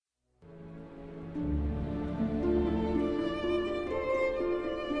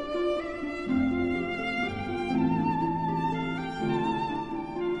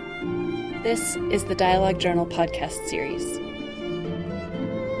This is the Dialogue Journal podcast series.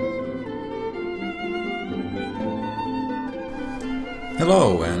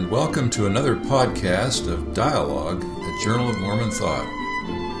 Hello, and welcome to another podcast of Dialogue, a Journal of Mormon Thought.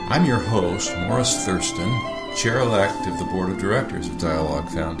 I'm your host, Morris Thurston, Chair-elect of the Board of Directors of Dialogue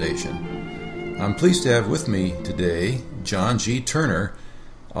Foundation. I'm pleased to have with me today John G. Turner,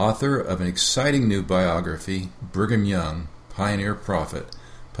 author of an exciting new biography, Brigham Young, Pioneer Prophet,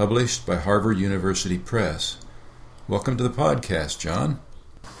 published by Harvard University Press. Welcome to the podcast, John.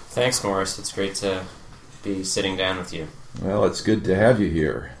 Thanks, Morris. It's great to be sitting down with you. Well, it's good to have you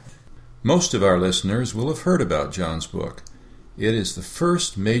here. Most of our listeners will have heard about John's book. It is the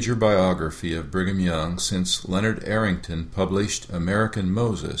first major biography of Brigham Young since Leonard Arrington published American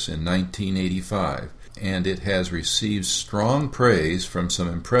Moses in 1985, and it has received strong praise from some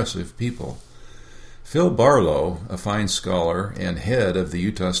impressive people. Phil Barlow, a fine scholar and head of the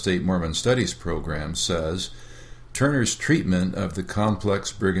Utah State Mormon Studies program, says, Turner's treatment of the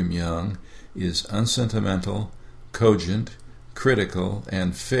complex Brigham Young is unsentimental, cogent, critical,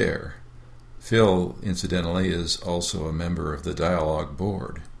 and fair. Phil, incidentally, is also a member of the Dialogue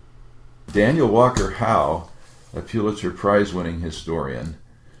Board. Daniel Walker Howe, a Pulitzer Prize-winning historian,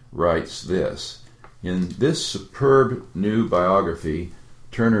 writes this: in this superb new biography,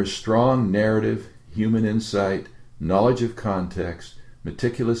 Turner's strong narrative, human insight, knowledge of context,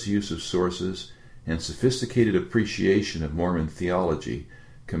 meticulous use of sources, and sophisticated appreciation of Mormon theology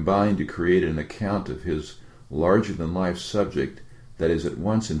combine to create an account of his larger-than-life subject that is at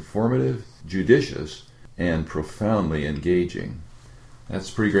once informative, judicious, and profoundly engaging.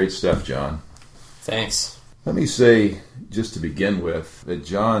 That's pretty great stuff, John. Thanks. Let me say, just to begin with, that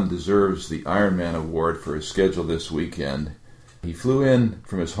John deserves the Ironman Award for his schedule this weekend. He flew in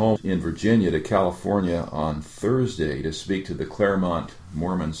from his home in Virginia to California on Thursday to speak to the Claremont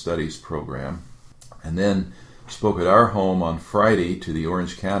Mormon Studies program, and then spoke at our home on Friday to the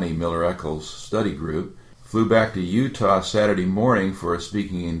Orange County Miller-Eccles study group, flew back to Utah Saturday morning for a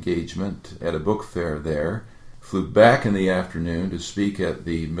speaking engagement at a book fair there, flew back in the afternoon to speak at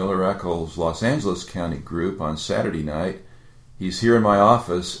the Miller-Eccles Los Angeles County group on Saturday night. He's here in my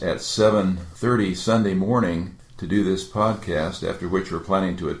office at 7:30 Sunday morning to do this podcast, after which we're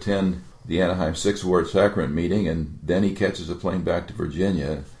planning to attend the Anaheim Sixth Ward Sacrament meeting, and then he catches a plane back to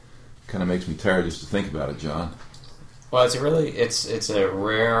Virginia. Kind of makes me tired just to think about it, John. Well, it's a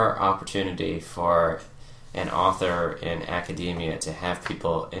rare opportunity for an author in academia to have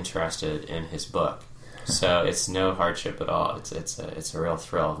people interested in his book. So it's no hardship at all. It's a real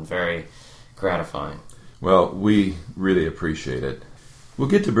thrill and very gratifying. Well, we really appreciate it. We'll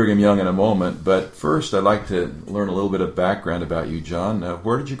get to Brigham Young in a moment, but first I'd like to learn a little bit of background about you, John.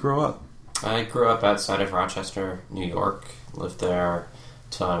 Where did you grow up? I grew up outside of Rochester, New York. Lived there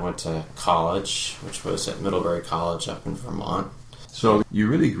till I went to college, which was at Middlebury College up in Vermont. So you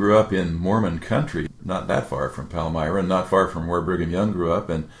really grew up in Mormon country, not that far from Palmyra, and not far from where Brigham Young grew up.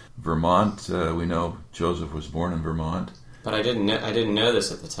 In Vermont, we know Joseph was born in Vermont. But I didn't know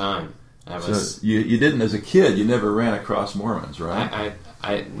this at the time. So you didn't, as a kid, you never ran across Mormons, right?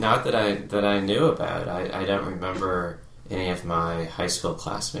 I not that I knew about. I don't remember any of my high school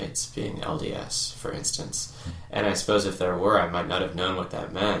classmates being LDS, for instance. And I suppose if there were, I might not have known what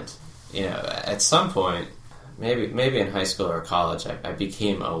that meant. You know, at some point, maybe in high school or college, I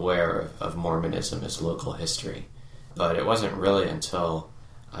became aware of Mormonism as local history. But it wasn't really until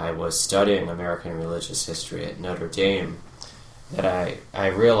I was studying American religious history at Notre Dame that I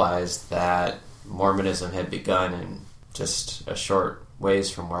realized that Mormonism had begun in just a short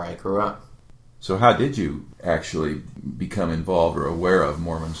ways from where I grew up. So how did you actually become involved or aware of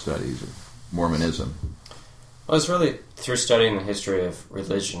Mormon studies or Mormonism? Well, it's really through studying the history of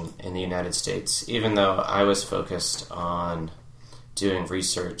religion in the United States. Even though I was focused on doing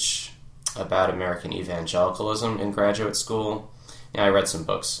research about American evangelicalism in graduate school, I read some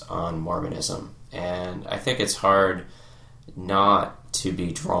books on Mormonism. And I think it's hard not to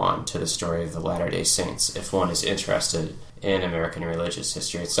be drawn to the story of the Latter-day Saints if one is interested in American religious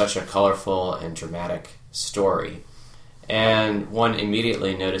history. It's such a colorful and dramatic story. And one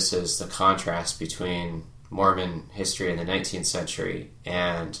immediately notices the contrast between Mormon history in the 19th century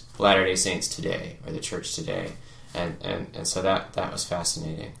and Latter-day Saints today, or the church today. And so that was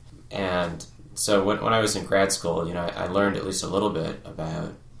fascinating. And so when I was in grad school, I learned at least a little bit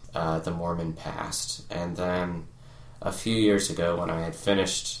about the Mormon past. And then a few years ago, when I had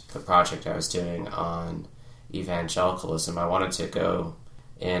finished the project I was doing on evangelicalism, I wanted to go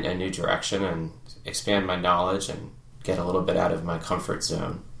in a new direction and expand my knowledge and get a little bit out of my comfort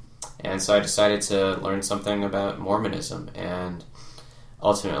zone. And so I decided to learn something about Mormonism, and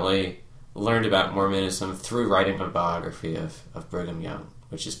ultimately learned about Mormonism through writing a biography of Brigham Young,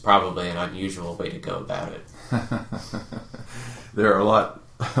 which is probably an unusual way to go about it. There are a lot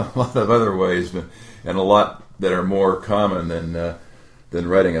of other ways, and a lot that are more common than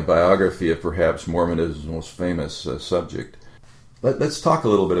writing a biography of perhaps Mormonism's most famous subject. Let's talk a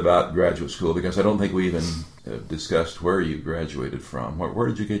little bit about graduate school, because I don't think we even discussed where you graduated from. Where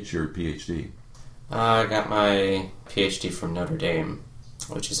did you get your PhD? I got my PhD from Notre Dame,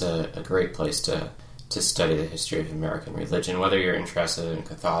 which is a great place to study the history of American religion, whether you're interested in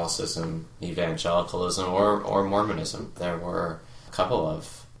Catholicism, evangelicalism, or Mormonism. There were a couple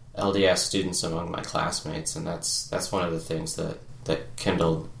of LDS students among my classmates, and that's one of the things that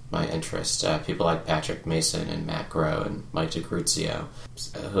kindled my interest. People like Patrick Mason and Matt Groh and Mike DeGruzio,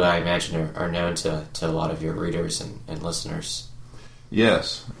 who I imagine are known to a lot of your readers and listeners.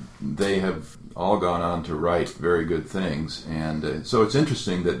 Yes, they have all gone on to write very good things, and so it's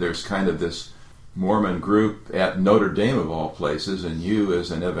interesting that there's kind of this Mormon group at Notre Dame of all places, and you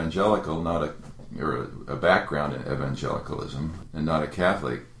as an evangelical, or a background in evangelicalism and not a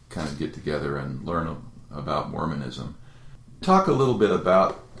Catholic, kind of get together and learn about Mormonism. Talk a little bit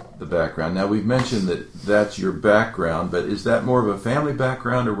about the background. Now, we've mentioned that that's your background, but is that more of a family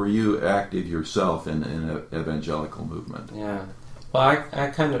background, or were you active yourself in an evangelical movement? Yeah. Well, I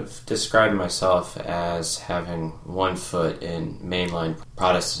kind of describe myself as having one foot in mainline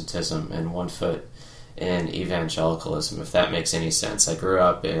Protestantism and one foot in evangelicalism, if that makes any sense. I grew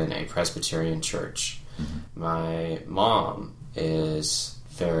up in a Presbyterian church. Mm-hmm. My mom is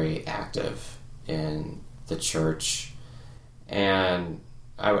very active in the church, and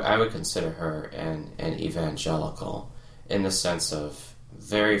I would consider her an evangelical in the sense of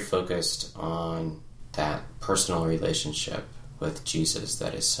very focused on that personal relationship with Jesus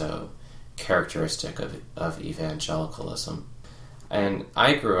that is so characteristic of evangelicalism. And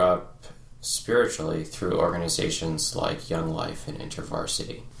I grew up spiritually through organizations like Young Life and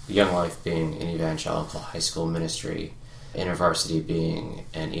InterVarsity. Young Life being an evangelical high school ministry, InterVarsity being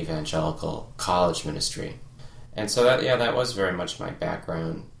an evangelical college ministry. And so that was very much my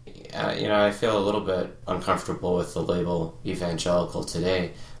background. I feel a little bit uncomfortable with the label evangelical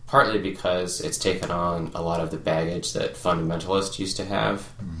today, partly because it's taken on a lot of the baggage that fundamentalists used to have.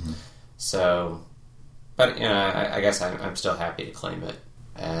 Mm-hmm. So, but I guess I'm still happy to claim it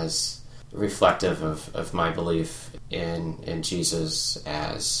as reflective of my belief in Jesus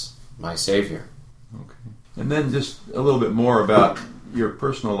as my Savior. Okay. And then just a little bit more about your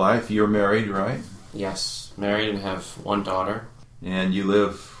personal life. You're married, right? Yes, married and have one daughter. And you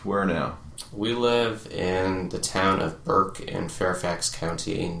live where now? We live in the town of Burke in Fairfax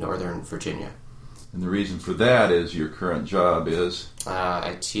County, Northern Virginia. And the reason for that is your current job is?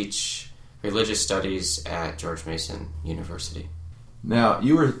 I teach religious studies at George Mason University. Now,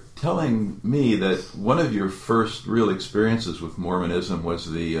 you were telling me that one of your first real experiences with Mormonism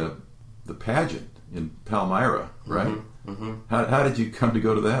was the pageant in Palmyra, right? Mm-hmm. Mm-hmm. How did you come to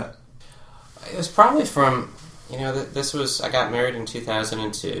go to that? It was probably from, I got married in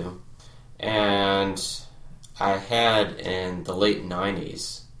 2002, and I had in the late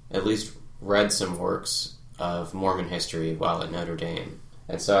 90s at least read some works of Mormon history while at Notre Dame.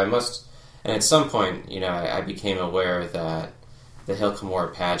 And so and at some point, I became aware that the Hill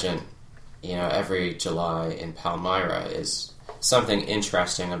Cumorah pageant, every July in Palmyra is something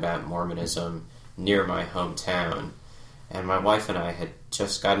interesting about Mormonism near my hometown. And my wife and I had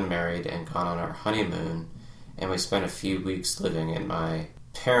just gotten married and gone on our honeymoon, and we spent a few weeks living in my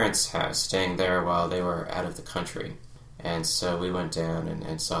parents' house, staying there while they were out of the country. And so we went down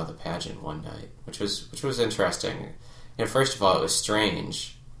and saw the pageant one night, which was interesting. First of all, it was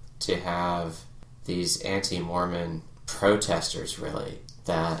strange to have these anti-Mormon protesters, really,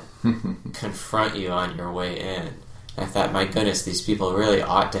 that confront you on your way in. I thought, my goodness, these people really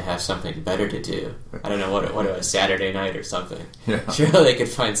ought to have something better to do. I don't know what it was, Saturday night or something. Yeah. Surely they could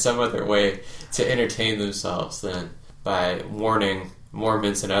find some other way to entertain themselves than by warning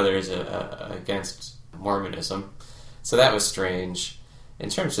Mormons and others against Mormonism. So that was strange. In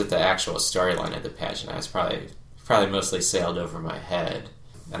terms of the actual storyline of the pageant, I was probably mostly sailed over my head.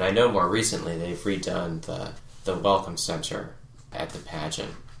 And I know more recently they've redone the Welcome Center at the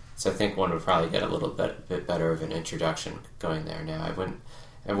pageant. So I think one would probably get a little bit better of an introduction going there now.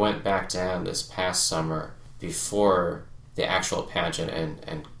 I went back down this past summer before the actual pageant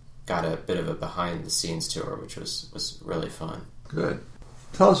and got a bit of a behind-the-scenes tour, which was really fun. Good.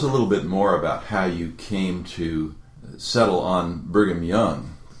 Tell us a little bit more about how you came to settle on Brigham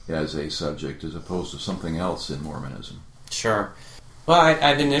Young as a subject as opposed to something else in Mormonism. Sure. Well,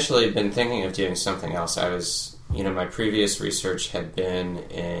 I'd initially been thinking of doing something else. I was, my previous research had been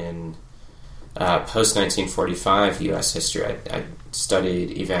in post-1945 U.S. history. I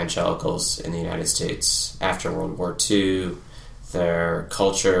studied evangelicals in the United States after World War II, their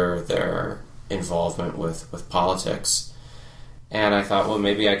culture, their involvement with politics. And I thought, well,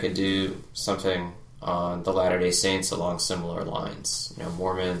 maybe I could do something on the Latter-day Saints along similar lines.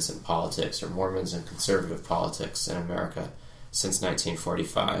 Mormons and politics, or Mormons and conservative politics in America since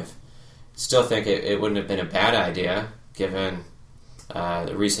 1945. Still think it wouldn't have been a bad idea, given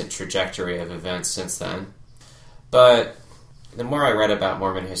the recent trajectory of events since then. But the more I read about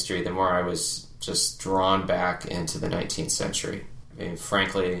Mormon history, the more I was just drawn back into the 19th century. I mean,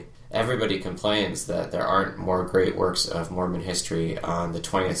 frankly, everybody complains that there aren't more great works of Mormon history on the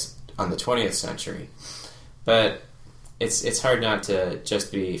 20th century. But it's hard not to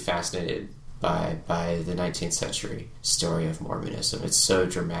just be fascinated by the 19th century story of Mormonism. It's so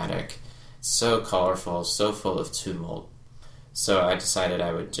dramatic, so colorful, so full of tumult. So I decided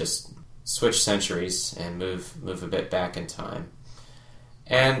I would just switch centuries and move a bit back in time.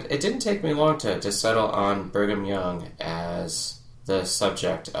 And it didn't take me long to settle on Brigham Young as the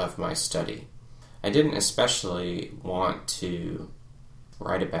subject of my study. I didn't especially want to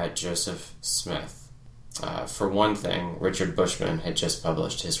write about Joseph Smith. For one thing, Richard Bushman had just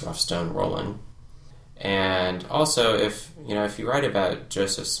published his Rough Stone Rolling. And also, if you write about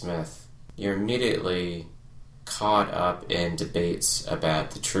Joseph Smith, you're immediately caught up in debates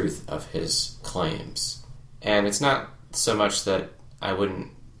about the truth of his claims. And it's not so much that I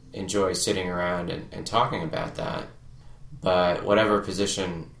wouldn't enjoy sitting around and talking about that, but whatever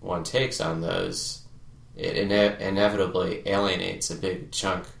position one takes on those, it inevitably alienates a big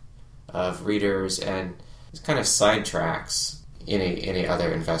chunk of readers and kind of sidetracks any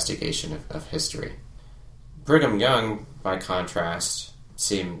other investigation of history. Brigham Young, by contrast,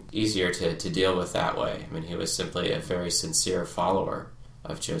 seemed easier to deal with that way. I mean, he was simply a very sincere follower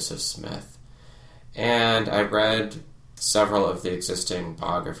of Joseph Smith. And I read several of the existing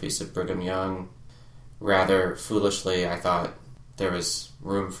biographies of Brigham Young. Rather foolishly, I thought there was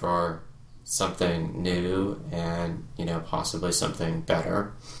room for something new and, possibly something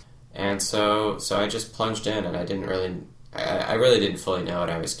better. And so I just plunged in, and I really didn't fully know what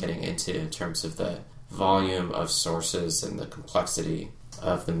I was getting into in terms of the volume of sources and the complexity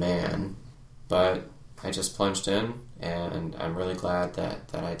of the man. But I just plunged in, and I'm really glad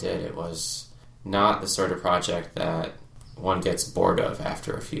that I did. It was not the sort of project that one gets bored of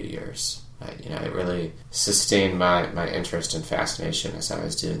after a few years. It really sustained my interest and fascination as I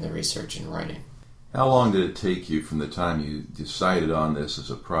was doing the research and writing. How long did it take you from the time you decided on this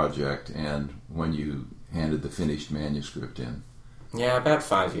as a project and when you handed the finished manuscript in? Yeah, about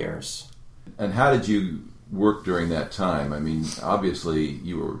 5 years. And how did you work during that time? I mean, obviously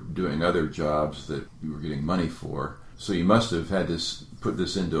you were doing other jobs that you were getting money for, so you must have had to put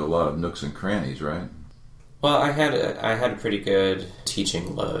this into a lot of nooks and crannies, right? Well, I had a pretty good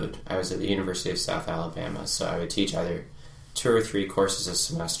teaching load. I was at the University of South Alabama, so I would teach either 2 or 3 courses a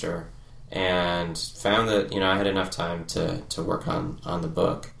semester, and found that I had enough time to work on the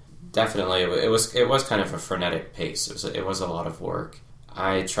book. Definitely, it was kind of a frenetic pace. It was a lot of work.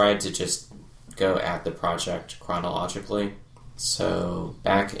 I tried to just go at the project chronologically. So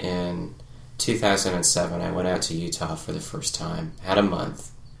back in 2007, I went out to Utah for the first time. Had a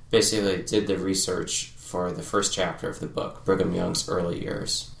month. Basically, did the research for the first chapter of the book, Brigham Young's Early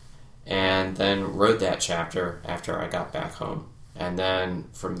Years, and then wrote that chapter after I got back home. And then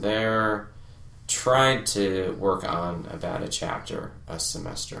from there, tried to work on about a chapter a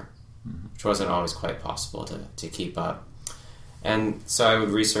semester, which wasn't always quite possible to keep up. And so I would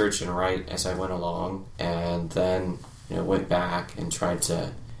research and write as I went along, and then went back and tried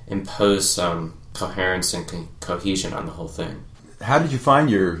to impose some coherence and cohesion on the whole thing. How did you find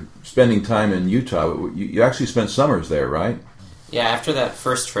your spending time in Utah? You actually spent summers there, right? Yeah, after that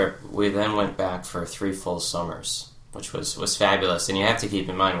first trip, we then went back for 3 full summers, which was fabulous. And you have to keep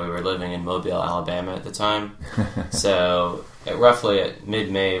in mind, we were living in Mobile, Alabama at the time. So roughly at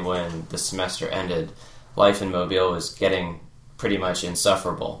mid-May, when the semester ended, life in Mobile was getting pretty much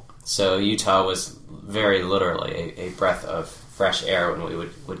insufferable. So Utah was very literally a breath of fresh air when we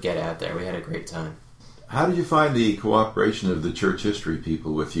would get out there. We had a great time. How did you find the cooperation of the church history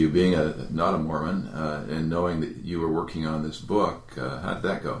people with you, being not a Mormon, and knowing that you were working on this book? How did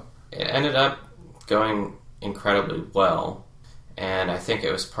that go? It ended up going incredibly well, and I think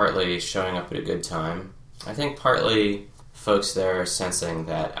it was partly showing up at a good time. I think partly folks there sensing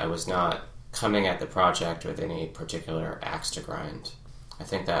that I was not coming at the project with any particular axe to grind. I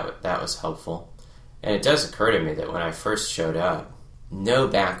think that was helpful. And it does occur to me that when I first showed up, no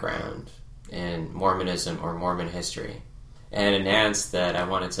background in Mormonism or Mormon history, and announced that I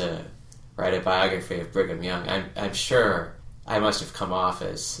wanted to write a biography of Brigham Young. I'm sure I must have come off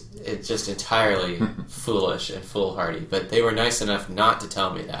as just entirely foolish and foolhardy, but they were nice enough not to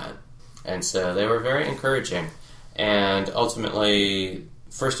tell me that. And so they were very encouraging. And ultimately,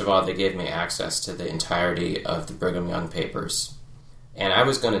 first of all, they gave me access to the entirety of the Brigham Young papers. And I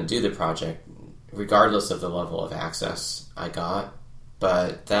was going to do the project regardless of the level of access I got,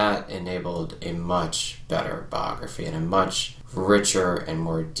 but that enabled a much better biography and a much richer and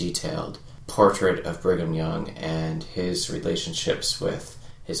more detailed portrait of Brigham Young and his relationships with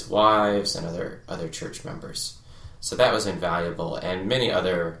his wives and other church members. So that was invaluable, and many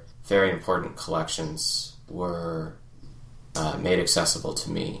other very important collections were made accessible to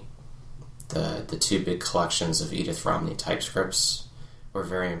me. The two big collections of Edith Romney typescripts were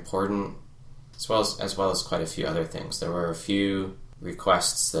very important, as well as quite a few other things. There were a few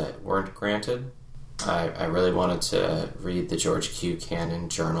requests that weren't granted. I really wanted to read the George Q. Cannon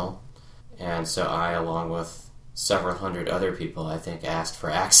Journal, and so I, along with several hundred other people, I think, asked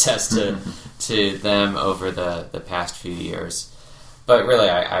for access to them over the past few years. But really,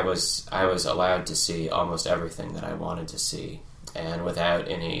 I was allowed to see almost everything that I wanted to see, and without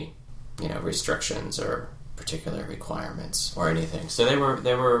any restrictions or particular requirements or anything. So they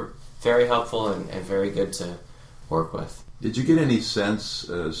were very helpful and very good to work with. Did you get any sense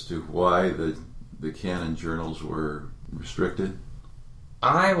as to why the Cannon journals were restricted?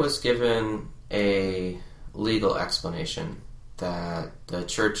 I was given a legal explanation that the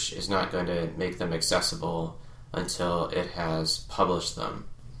church is not going to make them accessible until it has published them,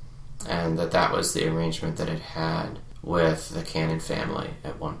 and that was the arrangement that it had with the Cannon family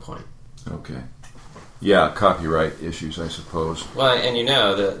at one point. Okay. Yeah, copyright issues, I suppose. Well, and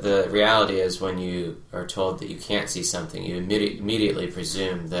the reality is when you are told that you can't see something, you immediately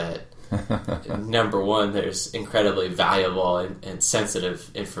presume that, number one, there's incredibly valuable and sensitive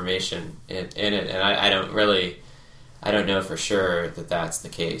information in it, and I don't know for sure that that's the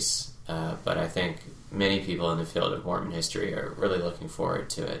case, but I think many people in the field of Mormon history are really looking forward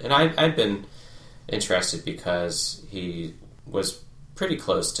to it. And I've been interested because he was pretty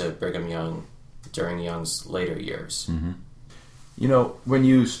close to Brigham Young during Young's later years. Mm-hmm. When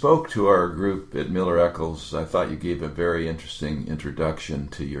you spoke to our group at Miller Eccles, I thought you gave a very interesting introduction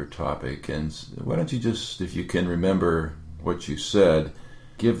to your topic. And why don't you just, if you can remember what you said,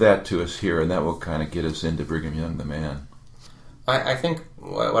 give that to us here, and that will kind of get us into Brigham Young the man. I think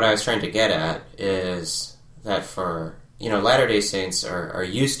what I was trying to get at is that for, Latter-day Saints are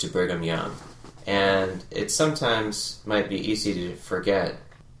used to Brigham Young, and it sometimes might be easy to forget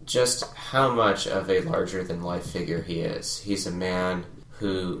just how much of a larger-than-life figure he is. He's a man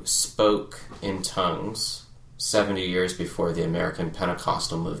who spoke in tongues 70 years before the American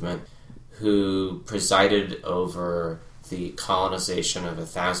Pentecostal movement, who presided over the colonization of a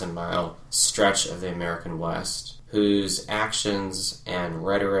 1,000-mile stretch of the American West, whose actions and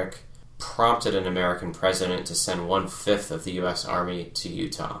rhetoric prompted an American president to send 1/5 of the U.S. Army to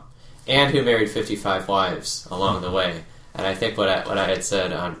Utah, and who married 55 wives along the way. And I think what I had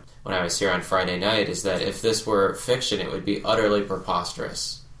said when I was here on Friday night is that if this were fiction, it would be utterly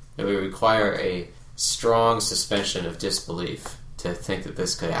preposterous. It would require a strong suspension of disbelief to think that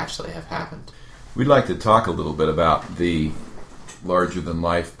this could actually have happened. We'd like to talk a little bit about the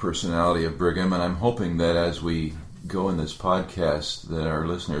larger-than-life personality of Brigham, and I'm hoping that as we go in this podcast that our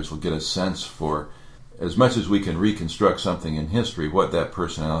listeners will get a sense for, as much as we can reconstruct something in history, what that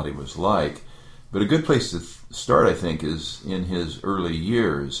personality was like. But a good place to start, I think, is in his early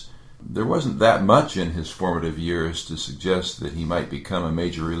years. There wasn't that much in his formative years to suggest that he might become a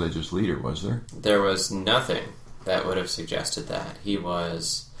major religious leader, was there? There was nothing that would have suggested that. He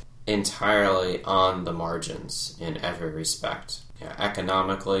was entirely on the margins in every respect.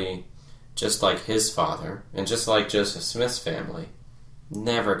 Economically, just like his father, and just like Joseph Smith's family,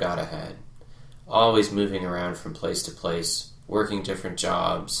 never got ahead. Always moving around from place to place, working different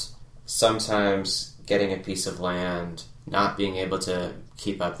jobs, sometimes getting a piece of land, not being able to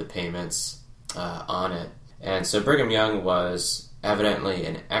keep up the payments on it. And so Brigham Young was evidently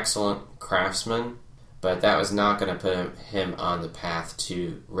an excellent craftsman, but that was not going to put him on the path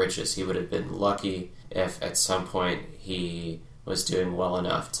to riches. He would have been lucky if at some point he was doing well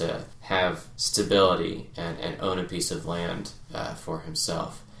enough to have stability and own a piece of land for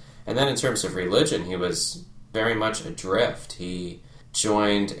himself. And then in terms of religion, he was very much adrift. He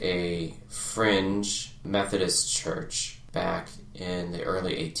joined a fringe Methodist church back in the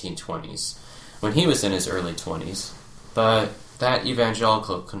early 1820s, when he was in his early 20s. But that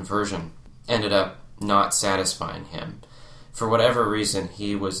evangelical conversion ended up not satisfying him. For whatever reason,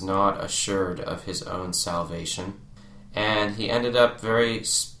 he was not assured of his own salvation, and he ended up very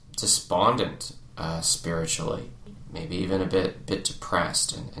despondent spiritually, maybe even a bit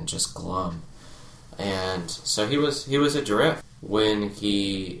depressed and just glum. And so he was adrift. When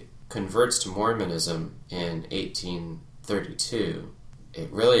he converts to Mormonism in 1832, it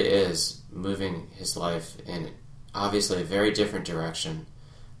really is moving his life in obviously a very different direction.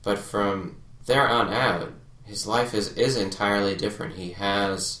 But from there on out, his life is entirely different. He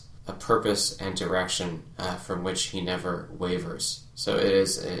has a purpose and direction from which he never wavers. So it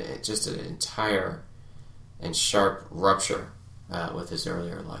is just an entire and sharp rupture with his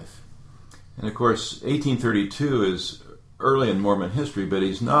earlier life. And of course, 1832 is early in Mormon history, but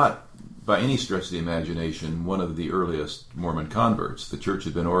he's not, by any stretch of the imagination, one of the earliest Mormon converts. The church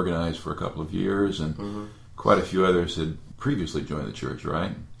had been organized for a couple of years, and quite a few others had previously joined the church,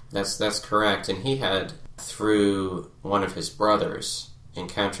 right? That's correct. And he had, through one of his brothers,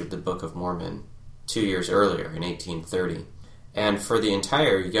 encountered the Book of Mormon 2 years earlier, in 1830. And for the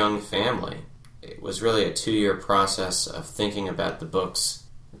entire young family, it was really a 2-year process of thinking about the books,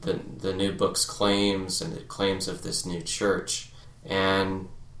 the new book's claims and the claims of this new church. And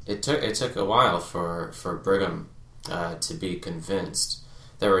it took a while for Brigham to be convinced.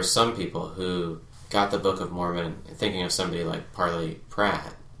 There were some people who got the Book of Mormon, thinking of somebody like Parley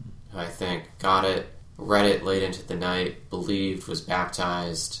Pratt, who I think got it, read it late into the night, believed, was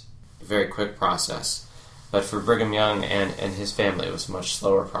baptized. A very quick process. But for Brigham Young and his family, it was a much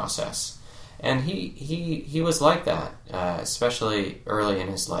slower process. And he was like that, especially early in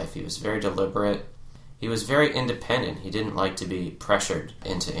his life. He was very deliberate. He was very independent. He didn't like to be pressured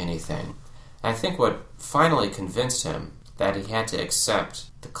into anything. I think what finally convinced him that he had to accept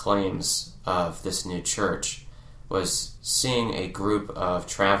the claims of this new church was seeing a group of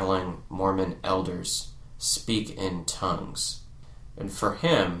traveling Mormon elders speak in tongues. And for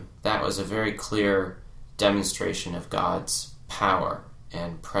him, that was a very clear demonstration of God's power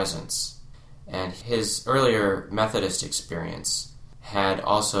and presence. And his earlier Methodist experience had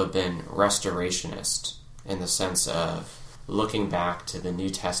also been restorationist in the sense of looking back to the New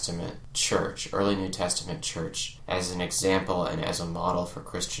Testament church, early New Testament church, as an example and as a model for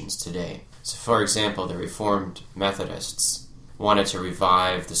Christians today. So, for example, the Reformed Methodists wanted to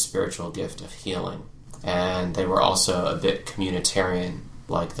revive the spiritual gift of healing, and they were also a bit communitarian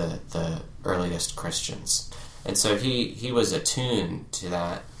like the earliest Christians. And so he was attuned to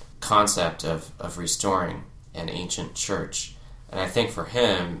that concept of restoring an ancient church. And I think for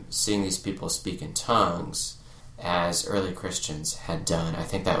him, seeing these people speak in tongues as early Christians had done, I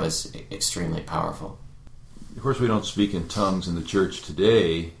think that was extremely powerful. Of course, we don't speak in tongues in the church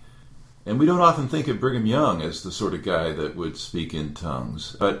today, and we don't often think of Brigham Young as the sort of guy that would speak in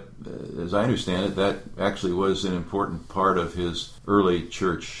tongues. But as I understand it, that actually was an important part of his early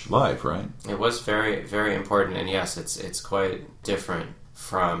church life, right? It was very, very important, and yes, it's quite different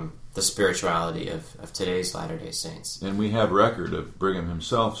from the spirituality of today's Latter-day Saints. And we have record of Brigham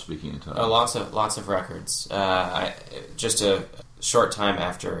himself speaking in tongues. Oh, lots of records. Just a short time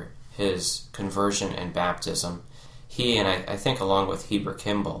after his conversion and baptism, he and I think along with Heber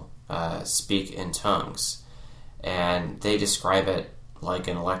Kimball speak in tongues, and they describe it like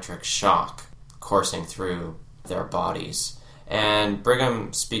an electric shock coursing through their bodies. And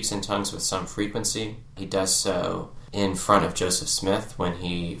Brigham speaks in tongues with some frequency. He does so in front of Joseph Smith when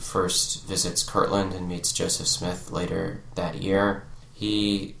he first visits Kirtland and meets Joseph Smith later that year.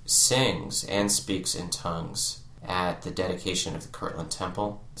 He sings and speaks in tongues at the dedication of the Kirtland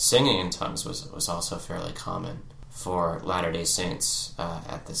Temple. Singing in tongues was also fairly common for Latter-day Saints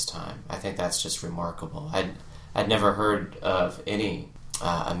at this time. I think that's just remarkable. I'd never heard of any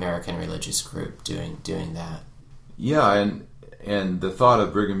American religious group doing that. Yeah, and the thought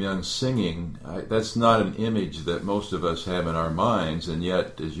of Brigham Young singing, that's not an image that most of us have in our minds, and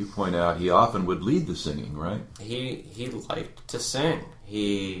yet, as you point out, he often would lead the singing, right? He liked to sing.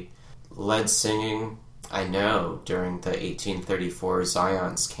 He led singing, I know, during the 1834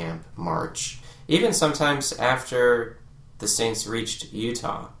 Zion's Camp March. Even sometimes after the Saints reached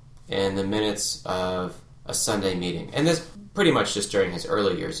Utah in the minutes of a Sunday meeting. And this pretty much just during his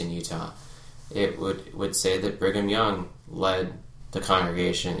early years in Utah. It would say that Brigham Young led the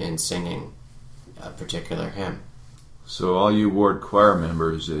congregation in singing a particular hymn. So all you ward choir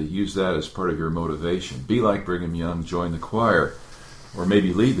members, use that as part of your motivation. Be like Brigham Young, join the choir, or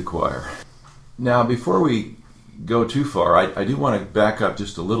maybe lead the choir. Now, before we go too far, I do want to back up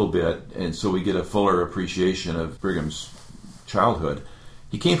just a little bit, and so we get a fuller appreciation of Brigham's childhood.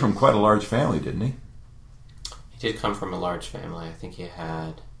 He came from quite a large family, didn't he? He did come from a large family. I think he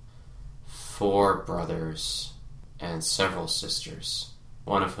had 4 brothers and several sisters,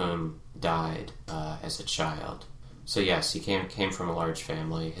 one of whom died as a child. So yes, he came from a large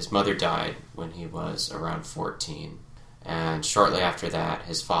family. His mother died when he was around 14. And shortly after that,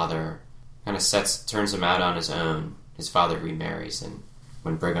 his father kind of turns him out on his own. His father remarries, and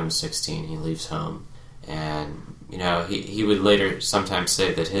when Brigham's 16, he leaves home. And, he would later sometimes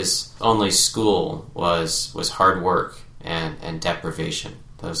say that his only school was hard work and deprivation.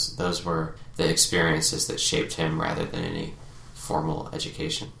 Those were the experiences that shaped him rather than any formal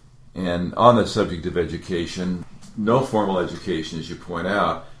education. And on the subject of education, no formal education, as you point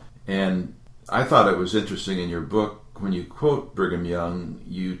out. And I thought it was interesting in your book, when you quote Brigham Young,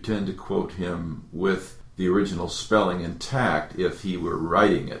 you tend to quote him with the original spelling intact if he were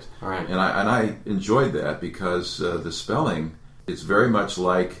writing it. Right. And I enjoyed that because the spelling is very much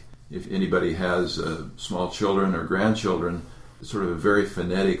like if anybody has small children or grandchildren, sort of a very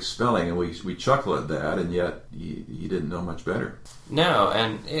phonetic spelling, and we chuckle at that, and yet he didn't know much better. No,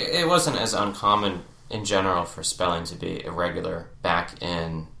 and it wasn't as uncommon in general for spelling to be irregular back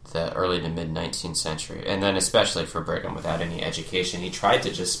in the early to mid-19th century, and then especially for Brigham without any education. He tried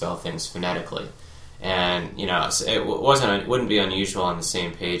to just spell things phonetically, and it wouldn't be unusual on the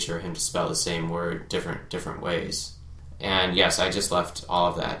same page for him to spell the same word different ways. And yes, I just left all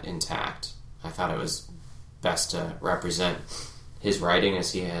of that intact. I thought it was best to represent his writing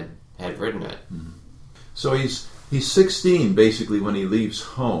as he had written it. Mm-hmm. So he's 16 basically when he leaves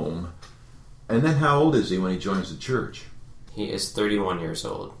home, and then how old is he when he joins the church? He is 31 years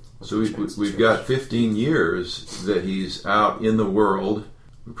old. So we've got 15 years that he's out in the world.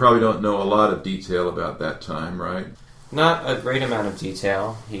 We probably don't know a lot of detail about that time, right? Not a great amount of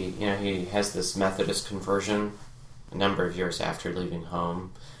detail. He has this Methodist conversion a number of years after leaving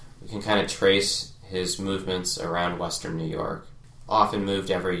home. We can kind of trace his movements around Western New York. Often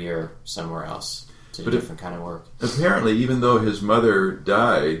moved every year somewhere else to do different kind of work. Apparently, even though his mother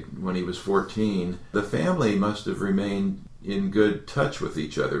died when he was 14, the family must have remained in good touch with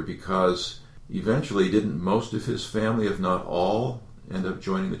each other, because eventually didn't most of his family, if not all, end up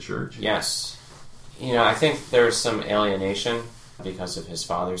joining the church? Yes. I think there's some alienation because of his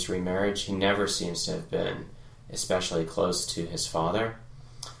father's remarriage. He never seems to have been especially close to his father.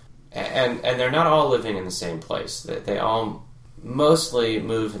 And they're not all living in the same place. They all mostly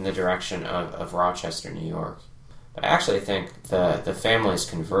move in the direction of Rochester, New York. But I actually think the family's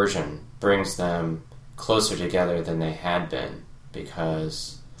conversion brings them closer together than they had been,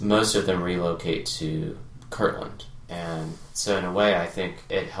 because most of them relocate to Kirtland. And so in a way, I think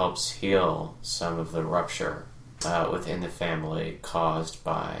it helps heal some of the rupture within the family caused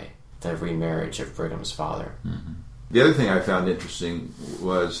by the remarriage of Brigham's father. Mm-hmm. The other thing I found interesting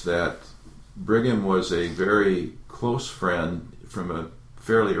was that Brigham was a very close friend from a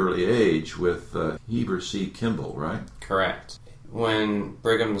fairly early age with Heber C. Kimball, right? Correct. When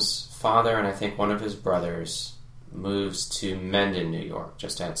Brigham's father and I think one of his brothers moves to Mendon, New York,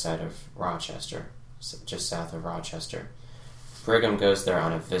 just outside of Rochester, just south of Rochester, Brigham goes there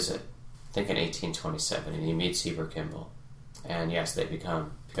on a visit, I think in 1827, and he meets Heber Kimball. And yes, they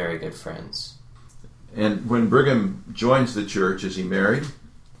become very good friends. And when Brigham joins the church, is he married?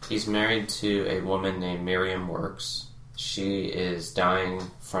 He's married to a woman named Miriam Works. She is dying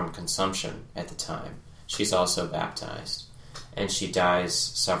from consumption at the time. She's also baptized. And she dies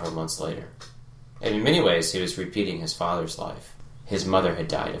several months later. And in many ways, he was repeating his father's life. His mother had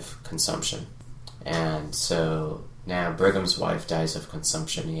died of consumption. And so now Brigham's wife dies of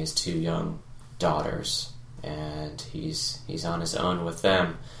consumption. He has 2 young daughters, and he's on his own with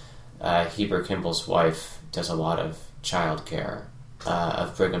them. Heber Kimball's wife does a lot of child care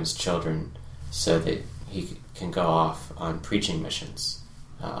of Brigham's children so that he can go off on preaching missions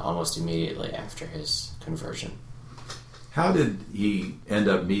almost immediately after his conversion. How did he end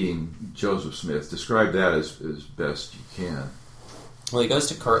up meeting Joseph Smith? Describe that as best you can. Well, he goes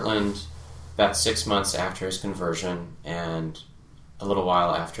to Kirtland about 6 months after his conversion and a little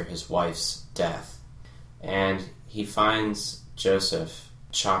while after his wife's death. And he finds Joseph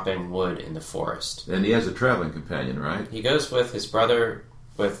chopping wood in the forest. And he has a traveling companion, right? He goes with his brother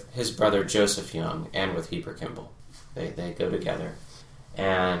Joseph Young and with Heber Kimball. They go together.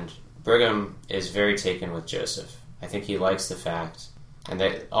 And Brigham is very taken with Joseph. I think he likes the fact, and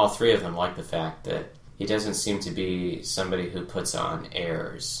all 3 of them like the fact, that he doesn't seem to be somebody who puts on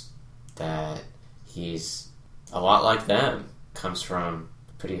airs, that he's a lot like them, comes from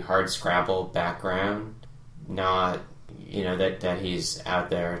a pretty hard scrabble background, not, that he's out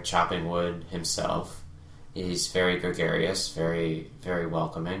there chopping wood himself. He's very gregarious, very, very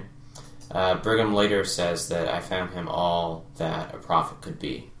welcoming. Brigham later says that I found him all that a prophet could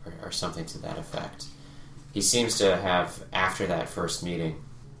be, or something to that effect. He seems to have, after that first meeting,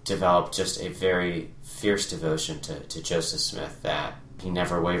 developed just a very fierce devotion to Joseph Smith that he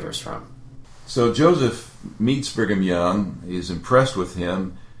never wavers from. So Joseph meets Brigham Young, is impressed with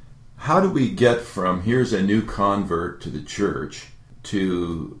him. How do we get from here's a new convert to the church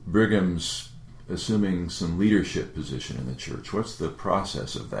to Brigham's assuming some leadership position in the church? What's the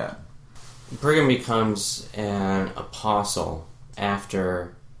process of that? Brigham becomes an apostle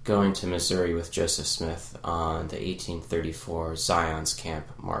after going to Missouri with Joseph Smith on the 1834 Zion's Camp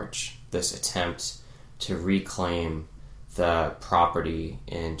March. This attempt to reclaim the property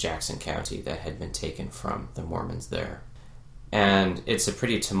in Jackson County that had been taken from the Mormons there. And it's a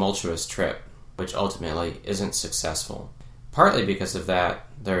pretty tumultuous trip, which ultimately isn't successful. Partly because of that,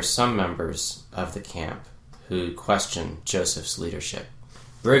 there are some members of the camp who question Joseph's leadership.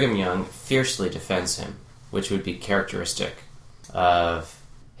 Brigham Young fiercely defends him, which would be characteristic of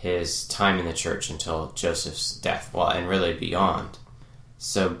his time in the church until Joseph's death, well, and really beyond.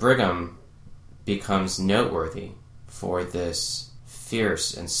 So Brigham becomes noteworthy for this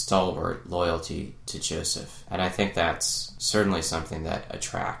fierce and stalwart loyalty to Joseph. And I think that's certainly something that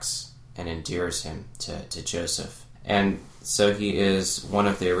attracts and endears him to Joseph. And so he is one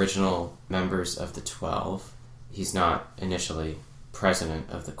of the original members of the 12. He's not initially president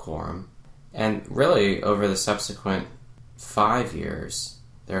of the quorum. And really, over the subsequent 5 years,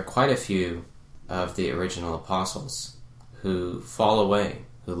 there are quite a few of the original apostles who fall away,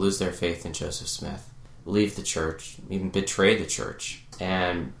 who lose their faith in Joseph Smith, leave the church, even betray the church.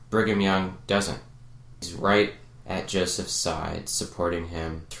 And Brigham Young doesn't. He's right at Joseph's side, supporting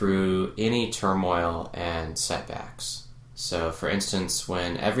him through any turmoil and setbacks. So, for instance,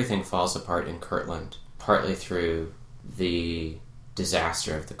 when everything falls apart in Kirtland, partly through the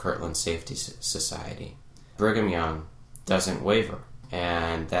disaster of the Kirtland Safety Society, Brigham Young doesn't waver.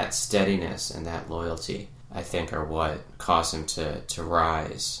 And that steadiness and that loyalty, I think, are what caused him to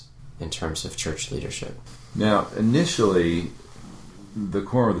rise in terms of church leadership. Now, initially, the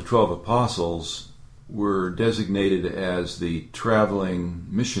Quorum of the 12 Apostles were designated as the traveling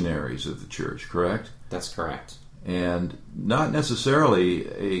missionaries of the church, correct? That's correct. And not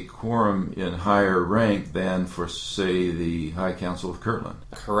necessarily a quorum in higher rank than for, say, the High Council of Kirtland.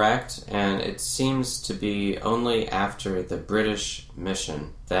 Correct, and it seems to be only after the British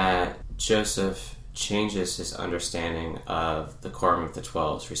mission that Joseph changes his understanding of the Quorum of the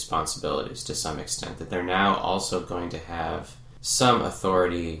Twelve's responsibilities to some extent, that they're now also going to have some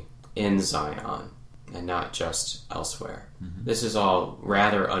authority in Zion and not just elsewhere. Mm-hmm. This is all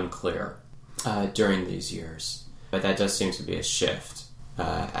rather unclear during these years. But that does seem to be a shift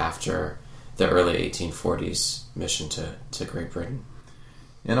after the early 1840s mission to Great Britain.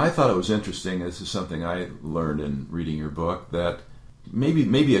 And I thought it was interesting, this is something I learned in reading your book, that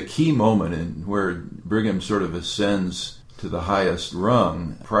maybe a key moment in where Brigham sort of ascends to the highest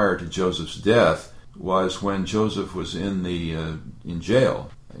rung prior to Joseph's death was when Joseph was in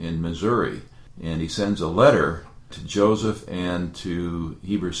jail in Missouri. And he sends a letter to Joseph and to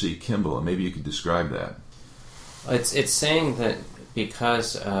Heber C. Kimball. And maybe you could describe that. It's saying that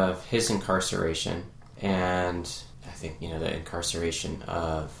because of his incarceration, and I think, the incarceration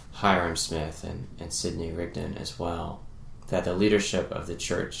of Hyrum Smith and Sidney Rigdon as well, that the leadership of the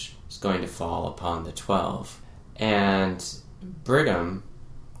church is going to fall upon the 12. And Brigham,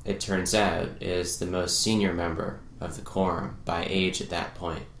 it turns out, is the most senior member of the quorum by age at that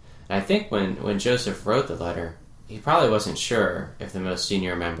point. And I think when Joseph wrote the letter, he probably wasn't sure if the most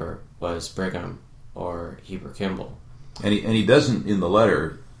senior member was Brigham or Heber Kimball. And he doesn't, in the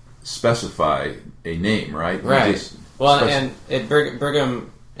letter, specify a name, right? Right. Well,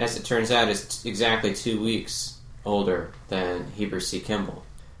 Brigham, as it turns out, is exactly 2 weeks older than Heber C. Kimball.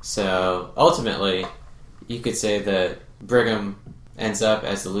 So, ultimately, you could say that Brigham ends up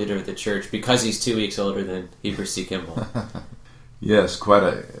as the leader of the church because he's 2 weeks older than Heber C. Kimball. Yes,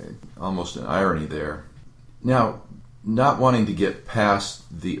 almost an irony there. Now, not wanting to get past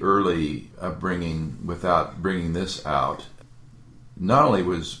the early upbringing without bringing this out, not only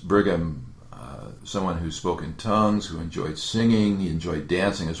was Brigham someone who spoke in tongues, who enjoyed singing, he enjoyed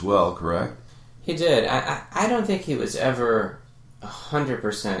dancing as well, correct? He did. I don't think he was ever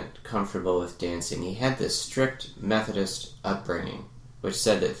 100% comfortable with dancing. He had this strict Methodist upbringing, which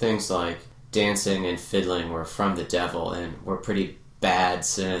said that things like dancing and fiddling were from the devil and were pretty bad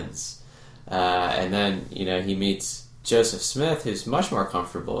sins. And then, he meets Joseph Smith, who's much more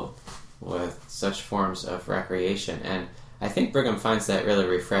comfortable with such forms of recreation. And I think Brigham finds that really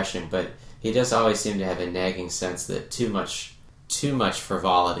refreshing, but he does always seem to have a nagging sense that too much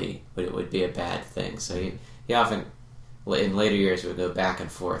frivolity would be a bad thing. So he often, in later years, would go back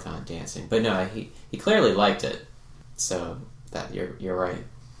and forth on dancing. But no, he clearly liked it. So that you're right.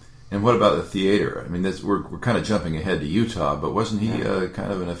 And what about the theater? I mean, we're kind of jumping ahead to Utah, but wasn't he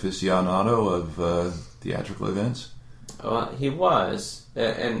kind of an aficionado of theatrical events? Well, he was,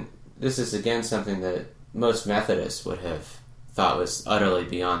 and this is again something that most Methodists would have thought was utterly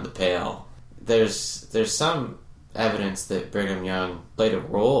beyond the pale. There's some evidence that Brigham Young played a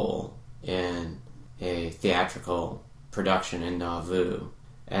role in a theatrical production in Nauvoo,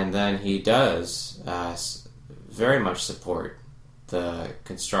 and then he does very much support the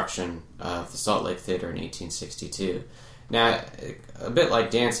construction of the Salt Lake Theater in 1862. Now, a bit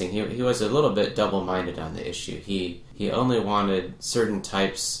like dancing, he was a little bit double-minded on the issue. He only wanted certain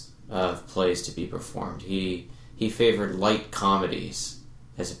types of plays to be performed. He favored light comedies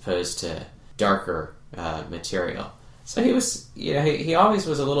as opposed to darker material. So he was, he always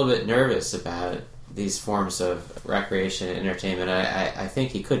was a little bit nervous about these forms of recreation and entertainment. I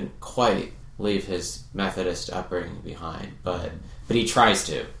think he couldn't quite leave his Methodist upbringing behind, but he tries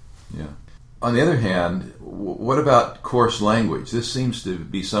to. Yeah. On the other hand, what about coarse language? This seems to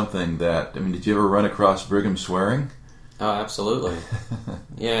be something that, did you ever run across Brigham swearing? Oh, absolutely.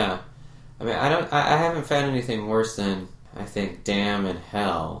 Yeah. I haven't found anything worse than, I think, damn and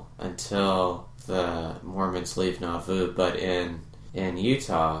hell until the Mormons leave Nauvoo, but in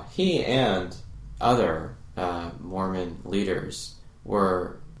Utah, he and other Mormon leaders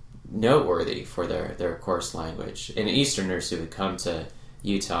were noteworthy for their coarse language. And Easterners who would come to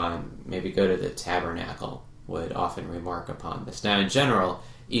Utah and maybe go to the Tabernacle would often remark upon this. Now, in general,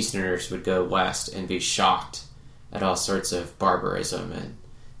 Easterners would go west and be shocked at all sorts of barbarism and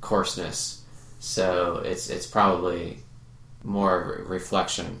coarseness. So it's probably more a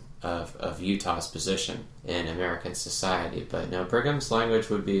reflection of Utah's position in American society. But no, Brigham's language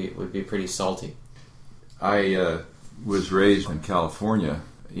would be pretty salty. I was raised in California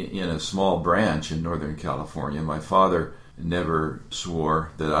in a small branch in Northern California. My father never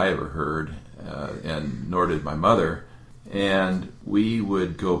swore that I ever heard, and nor did my mother. And we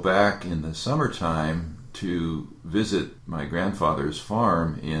would go back in the summertime to visit my grandfather's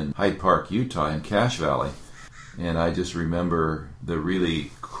farm in Hyde Park, Utah, in Cache Valley. And I just remember the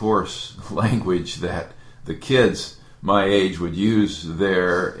really coarse language that the kids my age would use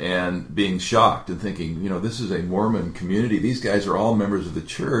there, and being shocked and thinking, this is a Mormon community. These guys are all members of the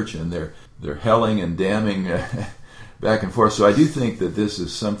church, and they're helling and damning back and forth. So I do think that this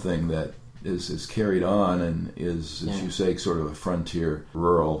is something that is carried on and is, as you say, sort of a frontier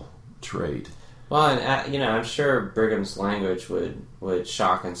rural trait. Well, and I'm sure Brigham's language would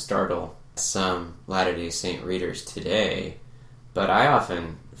shock and startle some Latter-day Saint readers today, but I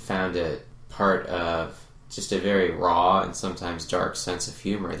often found it part of just a very raw and sometimes dark sense of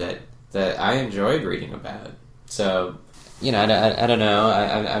humor that I enjoyed reading about. So, I don't know.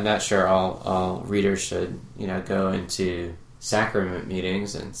 I'm not sure all readers should, go into sacrament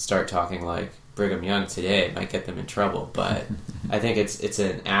meetings and start talking like Brigham Young today. It might get them in trouble, but I think it's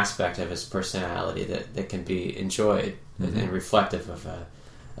an aspect of his personality that can be enjoyed and reflective of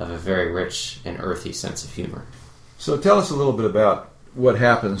a very rich and earthy sense of humor. So tell us a little bit about what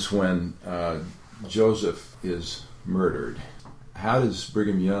happens when Joseph is murdered. How does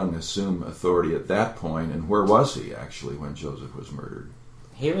Brigham Young assume authority at that point, and where was he actually when Joseph was murdered?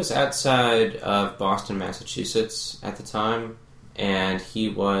 He was outside of Boston, Massachusetts at the time, and he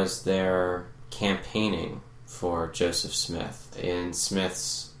was there campaigning for Joseph Smith in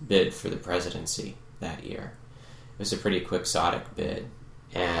Smith's bid for the presidency that year. It was a pretty quixotic bid,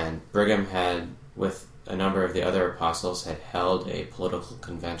 and Brigham had, with a number of the other apostles, had held a political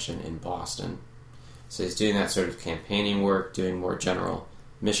convention in Boston. So he's doing that sort of campaigning work, doing more general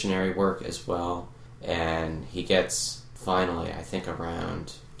missionary work as well. And he gets, finally, I think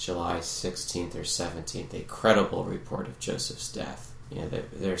around July 16th or 17th, a credible report of Joseph's death.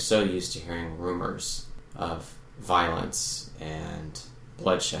 They're so used to hearing rumors of violence and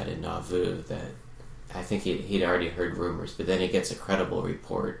bloodshed in Nauvoo that I think he'd already heard rumors. But then he gets a credible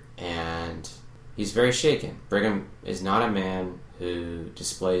report, and he's very shaken. Brigham is not a man who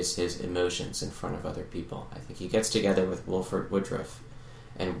displays his emotions in front of other people. I think he gets together with Wilford Woodruff,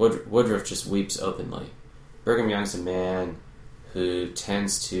 and Woodruff just weeps openly. Brigham Young's a man who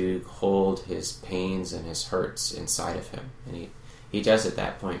tends to hold his pains and his hurts inside of him, and he does at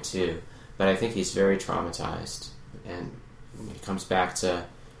that point too. But I think he's very traumatized, and he comes back to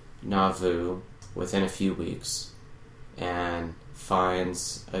Nauvoo within a few weeks and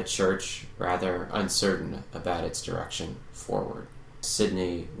finds a church rather uncertain about its direction forward.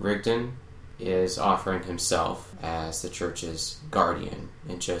 Sidney Rigdon is offering himself as the church's guardian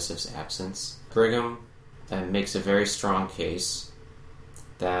in Joseph's absence. Brigham makes a very strong case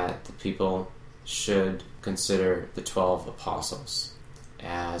that the people should consider the 12 apostles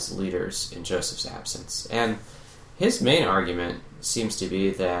as leaders in Joseph's absence. And his main argument seems to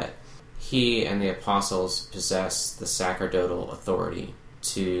be that he and the apostles possess the sacerdotal authority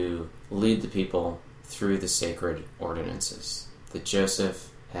to lead the people through the sacred ordinances, that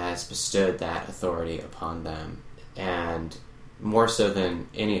Joseph has bestowed that authority upon them, and more so than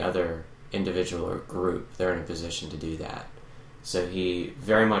any other individual or group, they're in a position to do that. So he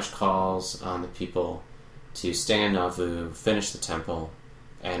very much calls on the people to stay in Nauvoo, finish the temple,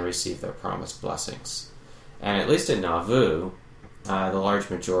 and receive their promised blessings. And at least in Nauvoo, the large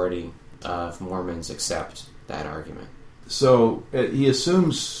majority of Mormons accept that argument. So he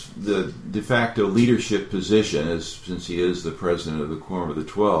assumes the de facto leadership position, since he is the president of the Quorum of the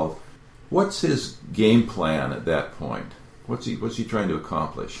 12. What's his game plan at that point? What's he trying to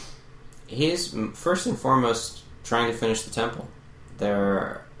accomplish? He's first and foremost trying to finish the temple.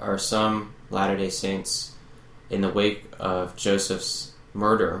 There are some Latter-day Saints in the wake of Joseph's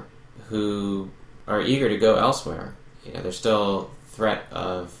murder who are eager to go elsewhere. There's still threat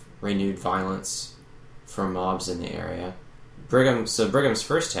of renewed violence from mobs in the area. Brigham's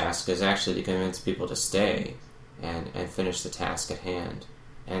first task is actually to convince people to stay and finish the task at hand.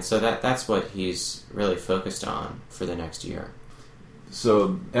 And so that's what he's really focused on for the next year.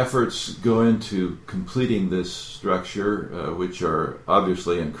 So efforts go into completing this structure, which are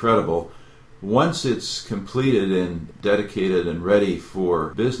obviously incredible. Once it's completed and dedicated and ready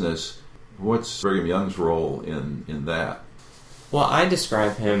for business, what's Brigham Young's role in that? Well, I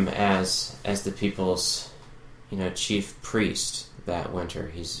describe him as the people's chief priest that winter.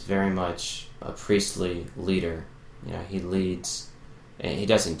 He's very much a priestly leader. He leads, and he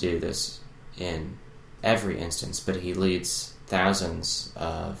doesn't do this in every instance, but he leads thousands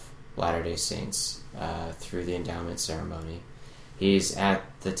of Latter-day Saints through the endowment ceremony. He's at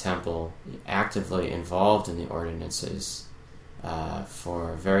the temple, actively involved in the ordinances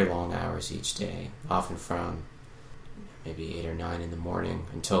for very long hours each day, often from maybe 8 or 9 in the morning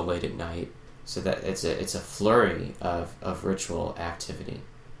until late at night. So that it's a flurry of ritual activity.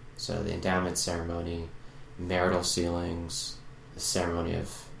 So the endowment ceremony, marital sealings, the ceremony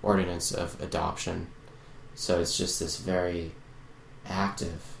of ordinance of adoption. So it's just this very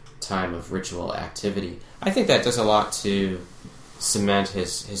active time of ritual activity. I think that does a lot to cement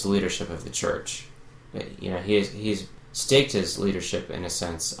his leadership of the church. He's staked his leadership, in a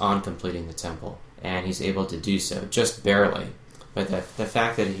sense, on completing the temple, and he's able to do so, just barely. But the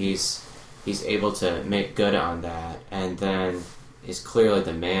fact that he's able to make good on that, and then is clearly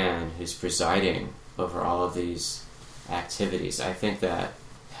the man who's presiding over all of these activities, I think that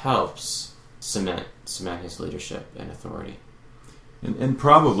helps cement his leadership and authority. And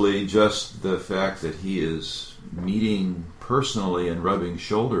probably just the fact that he is meeting personally and rubbing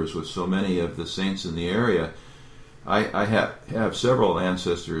shoulders with so many of the saints in the area. I have several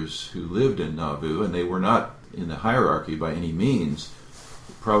ancestors who lived in Nauvoo, and they were not in the hierarchy by any means,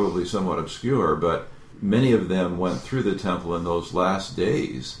 probably somewhat obscure, but many of them went through the temple in those last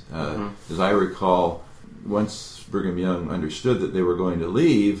days. As I recall, once Brigham Young understood that they were going to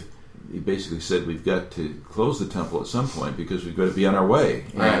leave, he basically said, we've got to close the temple at some point because we've got to be on our way.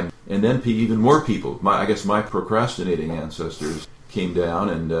 Right. And then even more people, I guess my procrastinating ancestors, came down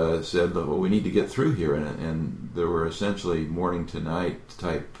and said, well, we need to get through here. And there were essentially morning to night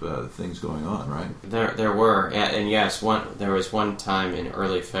type things going on, right? There were. And yes, there was one time in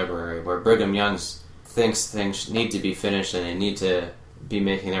early February where Brigham Young thinks things need to be finished and they need to be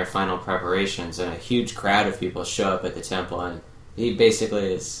making their final preparations, and a huge crowd of people show up at the temple, and he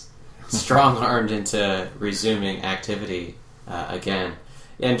basically is strong-armed into resuming activity again.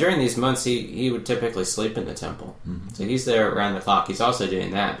 And during these months, he would typically sleep in the temple. Mm-hmm. So he's there around the clock. He's also doing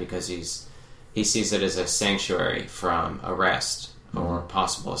that because he sees it as a sanctuary from arrest or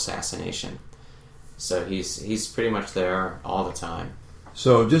possible assassination. So he's pretty much there all the time.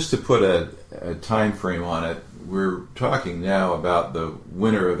 So just to put a time frame on it, we're talking now about the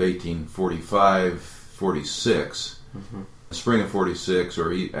winter of 1845-46. Mm-hmm. Spring of 46,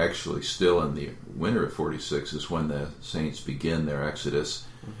 or actually still in the winter of 46, is when the saints begin their exodus.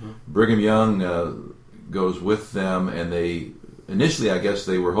 Mm-hmm. Brigham Young goes with them, and they initially, I guess,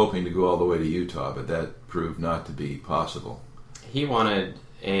 they were hoping to go all the way to Utah, but that proved not to be possible. He wanted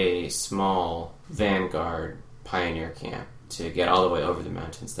a small vanguard pioneer camp to get all the way over the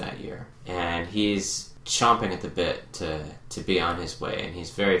mountains that year, and he's chomping at the bit to be on his way, and he's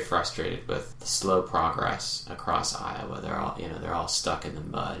very frustrated with the slow progress across Iowa. They're all stuck in the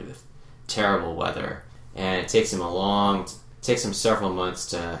mud with terrible weather, and it takes him several months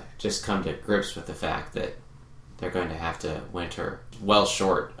to just come to grips with the fact that they're going to have to winter well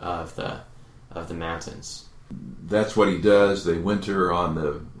short of the mountains. that's what he does. They winter on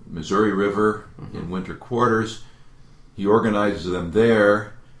the Missouri River in winter quarters. He organizes them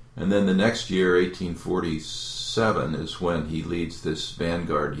there, and then the next year, 1847, is when he leads this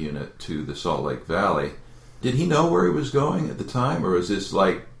vanguard unit to the Salt Lake Valley. Did he know where he was going at the time, or is this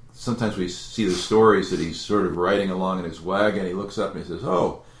like, sometimes we see the stories that he's sort of riding along in his wagon, he looks up and he says,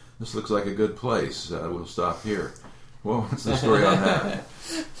 "Oh, this looks like a good place, we'll stop here." Well, what's the story on that?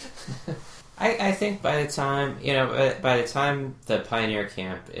 I think by the time the pioneer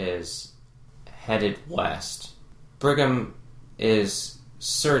camp is headed west, Brigham is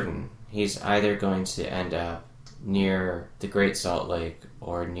certain he's either going to end up near the Great Salt Lake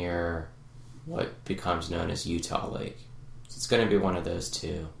or near what becomes known as Utah Lake. It's going to be one of those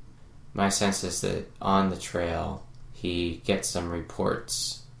two. My sense is that on the trail, he gets some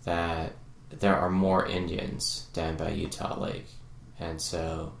reports that there are more Indians down by Utah Lake, and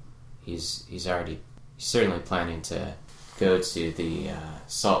so he's certainly planning to go to the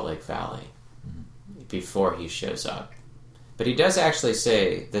Salt Lake Valley before he shows up. But he does actually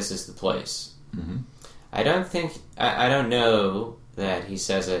say this is the place. Mm-hmm. I don't know that he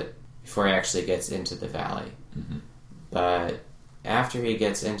says it before he actually gets into the valley. Mm-hmm. But after he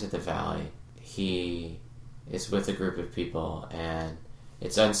gets into the valley, he is with a group of people, and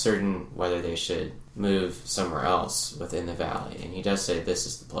it's uncertain whether they should move somewhere else within the valley. And he does say this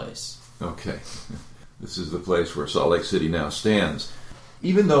is the place. Okay. This is the place where Salt Lake City now stands.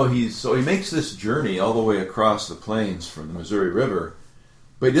 Even though he makes this journey all the way across the plains from the Missouri River,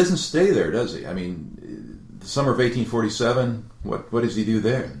 but he doesn't stay there, does he? I mean, the summer of 1847, what does he do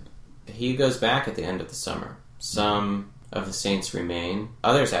then? He goes back at the end of the summer. Some of the saints remain.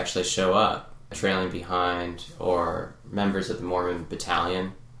 Others actually show up, trailing behind, or members of the Mormon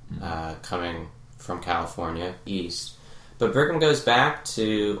battalion coming from California east. But Brigham goes back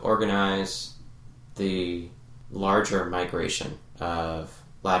to organize the larger migration of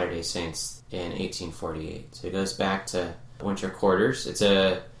Latter-day Saints in 1848. So he goes back to winter quarters. It's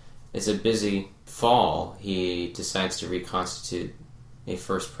a busy fall. He decides to reconstitute a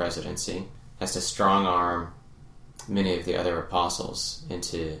first presidency, has to strong-arm many of the other apostles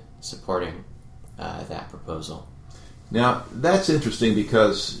into supporting that proposal. Now, that's interesting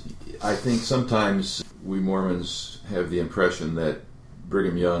because I think sometimes we Mormons have the impression that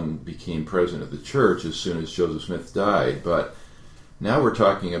Brigham Young became president of the church as soon as Joseph Smith died, but now we're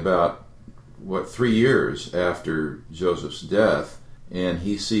talking about, 3 years after Joseph's death, and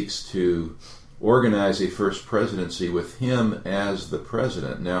he seeks to organize a first presidency with him as the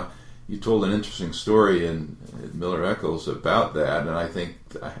president. Now, you told an interesting story in Miller Eccles about that, and I think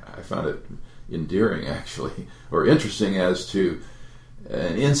I found it endearing, actually, or interesting as to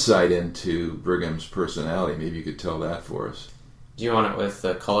an insight into Brigham's personality. Maybe you could tell that for us. Do you want it with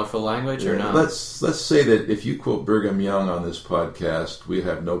colorful language or not? Let's say that if you quote Brigham Young on this podcast, we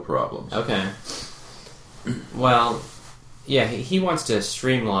have no problems. Okay. Well, yeah, he wants to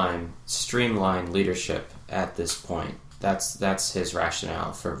streamline leadership at this point. That's his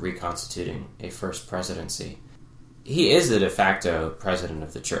rationale for reconstituting a first presidency. He is the de facto president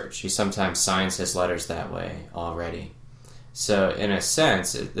of the church. He sometimes signs his letters that way already. So, in a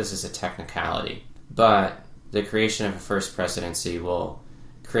sense, this is a technicality. But the creation of a first presidency will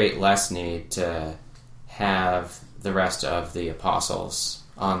create less need to have the rest of the apostles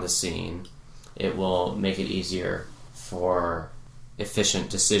on the scene. It will make it easier for efficient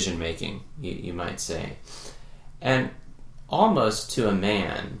decision-making, you might say. And almost to a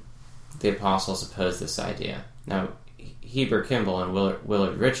man, the apostles oppose this idea. Now, Heber Kimball and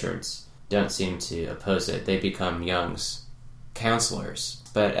Willard Richards don't seem to oppose it. They become Young's counselors.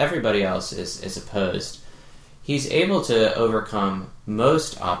 But everybody else is opposed. He's able to overcome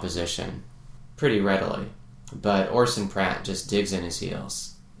most opposition pretty readily. But Orson Pratt just digs in his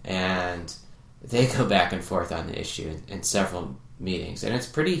heels. And they go back and forth on the issue in several meetings. And it's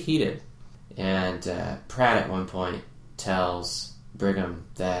pretty heated. And Pratt at one point tells Brigham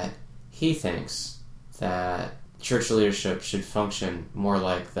that he thinks that church leadership should function more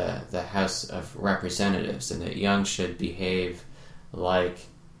like the House of Representatives, and that Young should behave like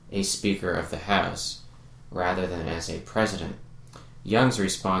a Speaker of the House rather than as a president. Young's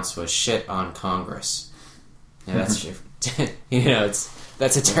response was shit on Congress. And that's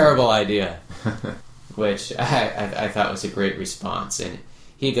that's a terrible idea, which I thought was a great response. And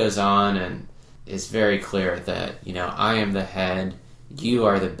he goes on and is very clear that, I am the head, you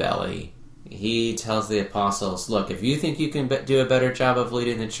are the belly. He tells the apostles, look, if you think you can do a better job of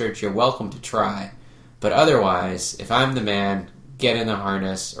leading the church, you're welcome to try. But otherwise, if I'm the man, get in the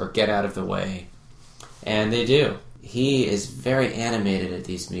harness or get out of the way. And they do. He is very animated at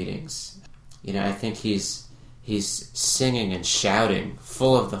these meetings. I think he's he's singing and shouting,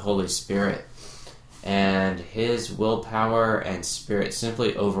 full of the Holy Spirit. And his willpower and spirit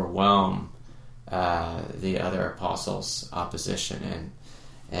simply overwhelm the other apostles' opposition.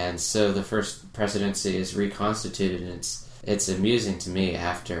 And so the First Presidency is reconstituted, and it's amusing to me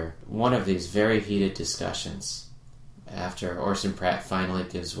after one of these very heated discussions, after Orson Pratt finally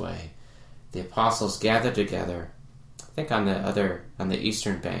gives way, the apostles gather together, I think on the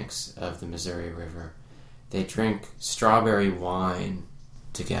eastern banks of the Missouri River. They drink strawberry wine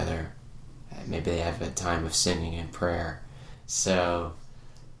together. Maybe they have a time of singing and prayer. So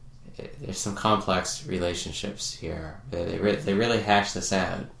there's some complex relationships here. They really hash this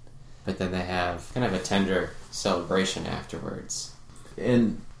out, but then they have kind of a tender celebration afterwards.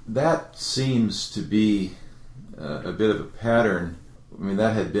 And that seems to be a bit of a pattern. I mean,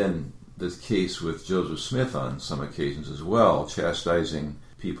 that had been the case with Joseph Smith on some occasions as well, chastising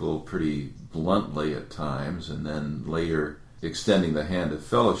people pretty bluntly at times, and then later extending the hand of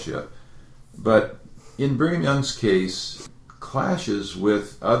fellowship. But in Brigham Young's case, clashes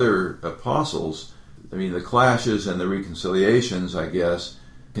with other apostles, I mean, the clashes and the reconciliations, I guess,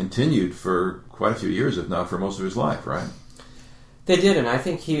 continued for quite a few years, if not for most of his life, right? They did, and I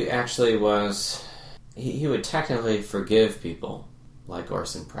think he actually was... He would technically forgive people like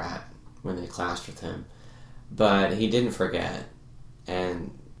Orson Pratt when they clashed with him, but he didn't forget,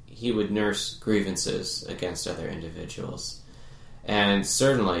 and he would nurse grievances against other individuals, and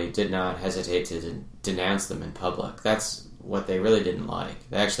certainly did not hesitate to denounce them in public. That's what they really didn't like.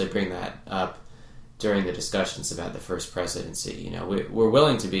 They actually bring that up during the discussions about the First Presidency. You know, we're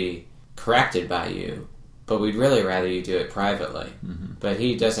willing to be corrected by you, but we'd really rather you do it privately. Mm-hmm. But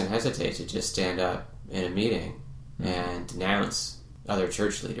he doesn't hesitate to just stand up in a meeting and denounce other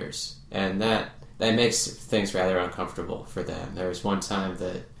church leaders. And that makes things rather uncomfortable for them. There was one time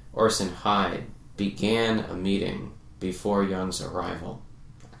that Orson Hyde began a meeting before Young's arrival.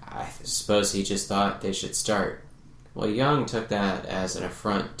 I suppose he just thought they should start. Well, Young took that as an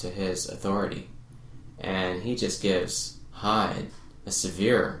affront to his authority, and he just gives Hyde a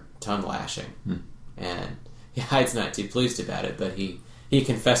severe tongue lashing. And Hyde's not too pleased about it, but he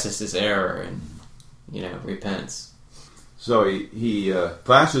confesses his error and, repents. So he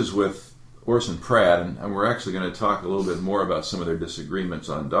clashes with Orson Pratt, and we're actually going to talk a little bit more about some of their disagreements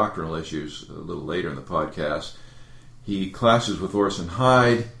on doctrinal issues a little later in the podcast. He clashes with Orson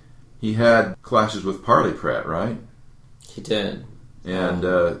Hyde. He had clashes with Parley Pratt, right? He did.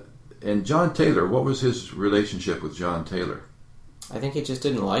 And John Taylor, what was his relationship with John Taylor? I think he just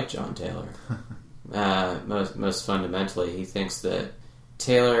didn't like John Taylor. Most fundamentally, he thinks that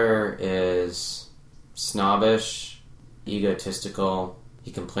Taylor is snobbish, egotistical.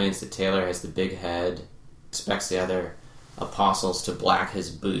 He complains that Taylor has the big head, expects the other apostles to black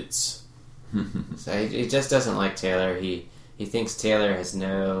his boots. So he just doesn't like Taylor. He thinks Taylor has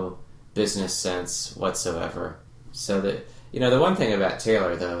no business sense whatsoever. So the one thing about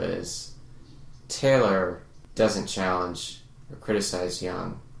Taylor, though, is Taylor doesn't challenge or criticize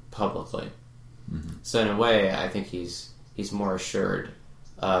Young publicly. Mm-hmm. So in a way, I think he's more assured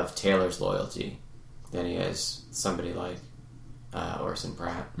of Taylor's loyalty than he is somebody like Orson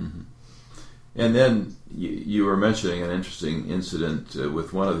Pratt. Mm-hmm. And then you were mentioning an interesting incident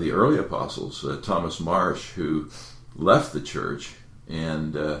with one of the early apostles, Thomas Marsh, who left the church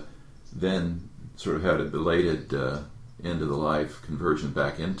and then sort of had a belated end of the life conversion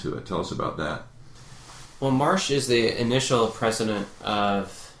back into it. Tell us about that. Well, Marsh is the initial president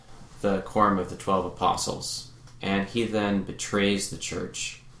of the Quorum of the 12 Apostles, and he then betrays the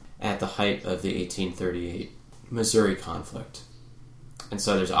church at the height of the 1838 Missouri conflict. And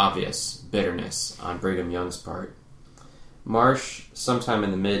so there's obvious bitterness on Brigham Young's part. Marsh, sometime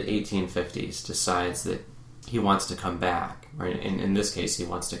in the mid-1850s, decides that he wants to come back, or in this case, he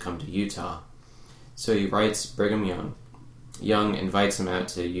wants to come to Utah. So he writes Brigham Young. Young invites him out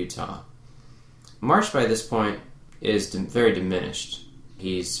to Utah. Marsh, by this point, is very diminished.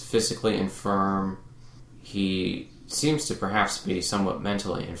 He's physically infirm. He seems to perhaps be somewhat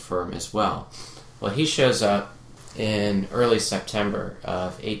mentally infirm as well. Well, he shows up in early September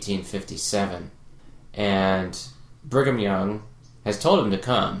of 1857, and Brigham Young has told him to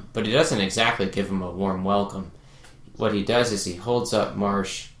come, but he doesn't exactly give him a warm welcome. What he does is he holds up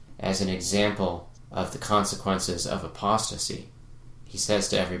Marsh as an example of the consequences of apostasy. He says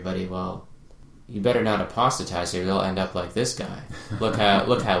to everybody, well, you better not apostatize or you'll end up like this guy. Look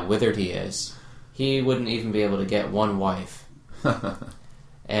how withered he is. He wouldn't even be able to get one wife.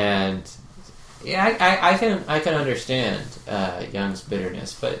 And yeah, I can understand Young's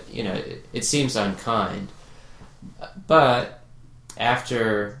bitterness, but it seems unkind. But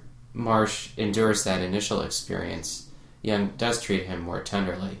after Marsh endures that initial experience, Young does treat him more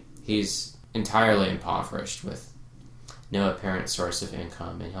tenderly. He's entirely impoverished with no apparent source of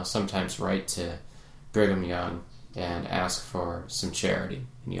income, and he'll sometimes write to Brigham Young and ask for some charity,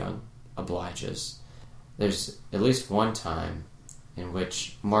 and Young obliges. There's at least one time in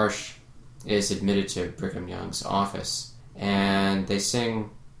which Marsh is admitted to Brigham Young's office, and they sing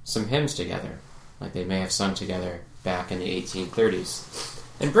some hymns together, like they may have sung together back in the 1830s.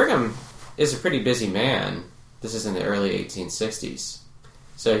 And Brigham is a pretty busy man. This is in the early 1860s.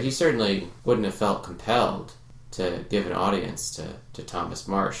 So he certainly wouldn't have felt compelled to give an audience to Thomas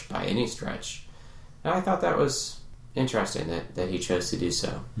Marsh by any stretch. And I thought that was interesting that he chose to do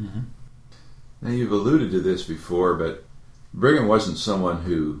so. Mm-hmm. Now, you've alluded to this before, but Brigham wasn't someone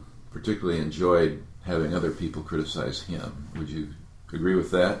who particularly enjoyed having other people criticize him. Would you agree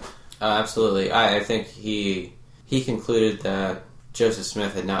with that? Absolutely. I think he concluded that Joseph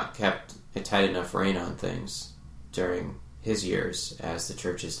Smith had not kept a tight enough rein on things during his years as the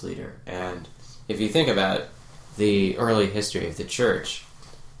church's leader. And if you think about the early history of the church,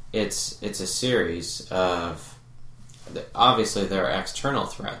 it's a series of, obviously there are external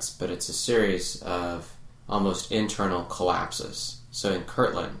threats, but it's a series of almost internal collapses. So in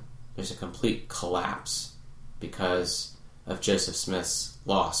Kirtland, there's a complete collapse because of Joseph Smith's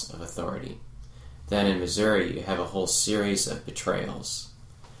loss of authority. Then in Missouri, you have a whole series of betrayals.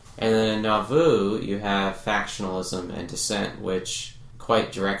 And then in Nauvoo, you have factionalism and dissent, which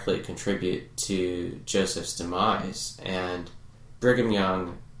quite directly contribute to Joseph's demise. And Brigham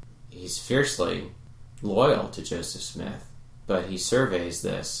Young, he's fiercely loyal to Joseph Smith, but he surveys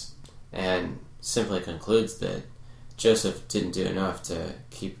this and simply concludes that Joseph didn't do enough to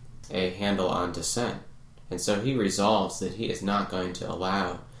keep a handle on dissent. And so he resolves that he is not going to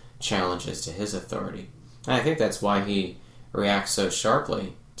allow challenges to his authority. And I think that's why he reacts so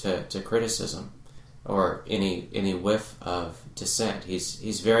sharply to criticism or any whiff of dissent.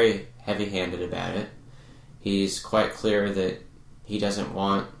 He's very heavy-handed about it. He's quite clear that he doesn't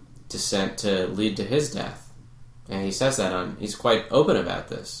want dissent to lead to his death. And he says that he's quite open about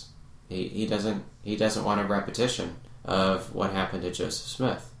this. He doesn't want a repetition of what happened to Joseph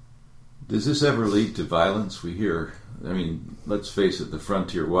Smith. Does this ever lead to violence? We hear, let's face it, the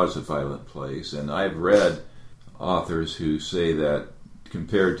frontier was a violent place, and I've read authors who say that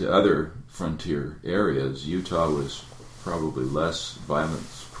compared to other frontier areas, Utah was probably less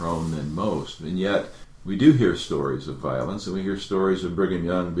violence-prone than most, and yet we do hear stories of violence, and we hear stories of Brigham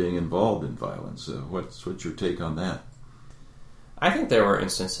Young being involved in violence. What's your take on that? I think there were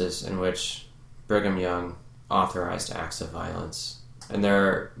instances in which Brigham Young authorized acts of violence. And there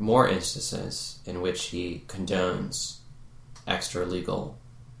are more instances in which he condones extra-legal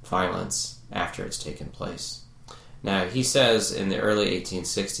violence after it's taken place. Now, he says in the early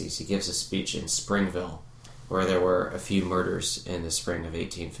 1860s, he gives a speech in Springville, where there were a few murders in the spring of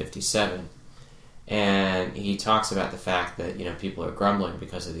 1857. And he talks about the fact that, people are grumbling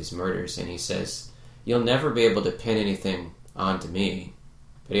because of these murders. And he says, you'll never be able to pin anything onto me.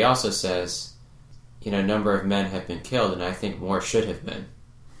 But he also says, a number of men have been killed, and I think more should have been.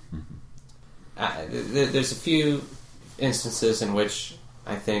 There's a few instances in which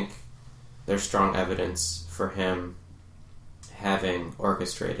I think there's strong evidence for him having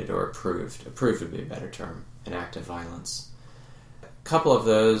orchestrated or approved would be a better term, an act of violence. A couple of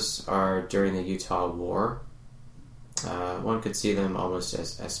those are during the Utah War. One could see them almost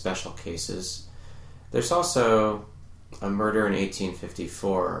as special cases. There's also a murder in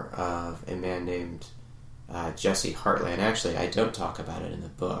 1854 of a man named Jesse Hartley, and actually I don't talk about it in the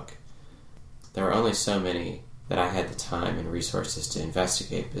book. There are only so many that I had the time and resources to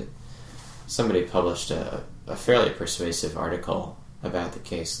investigate, but somebody published a fairly persuasive article about the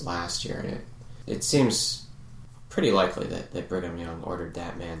case last year, and it seems pretty likely that Brigham Young ordered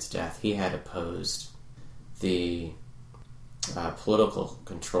that man's death. He had opposed the political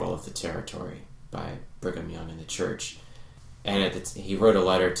control of the territory by Brigham Young and the church. And he wrote a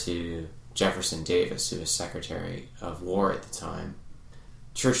letter to Jefferson Davis, who was Secretary of War at the time.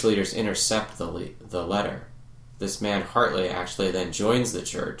 Church leaders intercept the letter. This man, Hartley, actually then joins the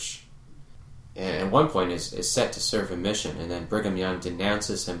church, and at one point is set to serve a mission, and then Brigham Young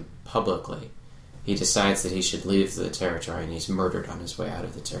denounces him publicly. He decides that he should leave the territory, and he's murdered on his way out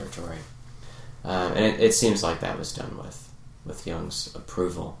of the territory. And it seems like that was done with Young's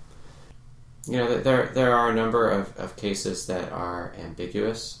approval. There are a number of cases that are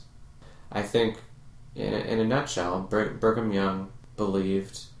ambiguous. I think, in a nutshell, Brigham Young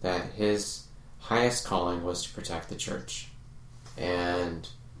believed that his highest calling was to protect the church. And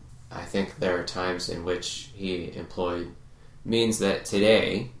I think there are times in which he employed means that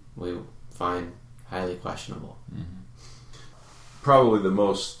today we find highly questionable. Probably the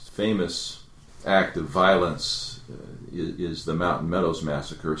most famous act of violence is the Mountain Meadows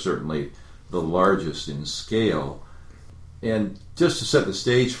Massacre, certainly the largest in scale. And just to set the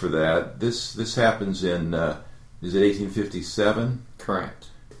stage for that, this happens in, is it 1857? Correct.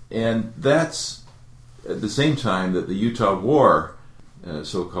 And that's at the same time that the Utah War,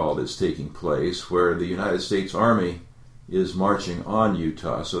 so-called, is taking place, where the United States Army is marching on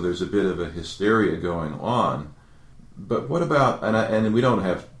Utah. So there's a bit of a hysteria going on. But what about, and we don't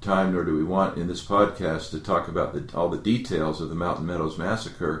have time, nor do we want in this podcast, to talk about all the details of the Mountain Meadows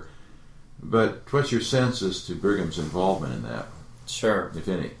Massacre, but what's your sense as to Brigham's involvement in that? Sure. If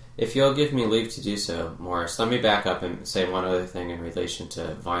any. If you'll give me leave to do so, Morris, let me back up and say one other thing in relation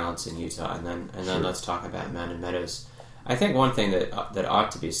to violence in Utah, and then Sure. let's talk about Mountain Meadows. I think one thing that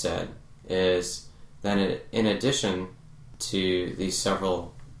ought to be said is that in addition to these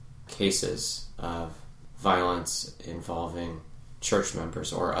several cases of violence involving church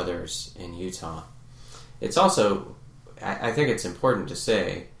members or others in Utah, it's also, I think it's important to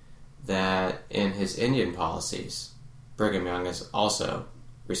say that in his Indian policies, Brigham Young is also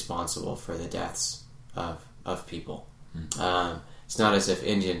responsible for the deaths of people. It's not as if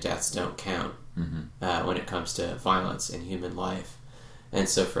Indian deaths don't count when it comes to violence in human life. And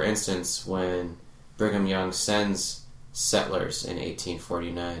so, for instance, when Brigham Young sends settlers in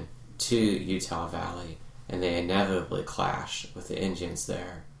 1849 to Utah Valley, and they inevitably clash with the Indians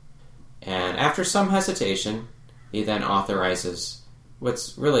there, and after some hesitation, he then authorizes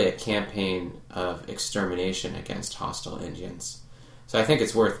what's really a campaign of extermination against hostile Indians. So I think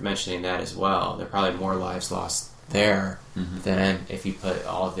it's worth mentioning that as well. There are probably more lives lost there than if you put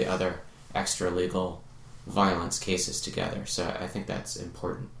all of the other extra-legal violence cases together. So I think that's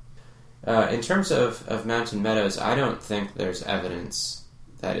important. In terms of Mountain Meadows, I don't think there's evidence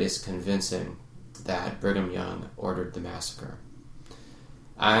that is convincing that Brigham Young ordered the massacre.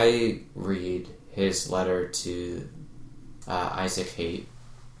 I read his letter to Isaac Haight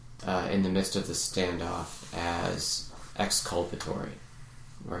in the midst of the standoff as exculpatory,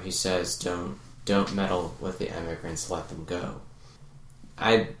 where he says, don't meddle with the immigrants, let them go.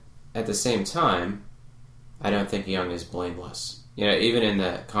 At the same time, I don't think Young is blameless. Even in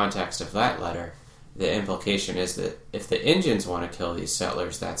the context of that letter, the implication is that if the Indians want to kill these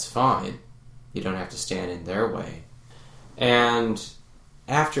settlers, that's fine. You don't have to stand in their way. And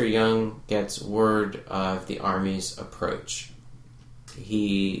after Young gets word of the Army's approach,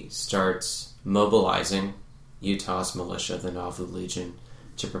 he starts mobilizing Utah's militia, the Nauvoo Legion,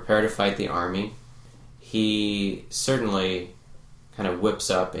 to prepare to fight the Army. He certainly kind of whips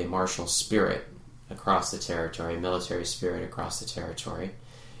up a martial spirit across the territory, military spirit across the territory.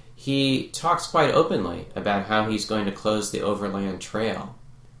 He talks quite openly about how he's going to close the overland trail,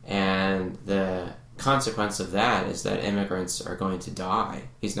 and the consequence of that is that immigrants are going to die.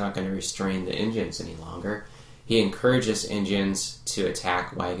 He's not going to restrain the Indians any longer. He encourages Indians to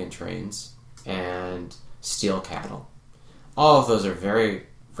attack wagon trains and steal cattle. All of those are very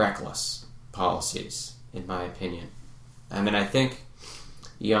reckless policies, in my opinion. I think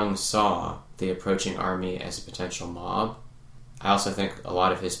Young saw the approaching army as a potential mob. I also think a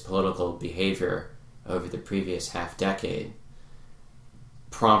lot of his political behavior over the previous half-decade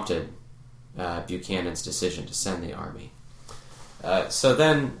prompted Buchanan's decision to send the army. So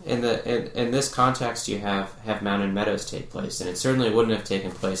then, in this context, you have Mountain Meadows take place, and it certainly wouldn't have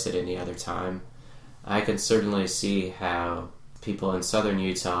taken place at any other time. I can certainly see how people in southern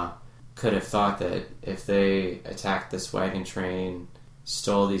Utah could have thought that if they attacked this wagon train,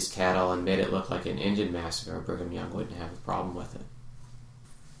 stole these cattle, and made it look like an Indian massacre, Brigham Young wouldn't have a problem with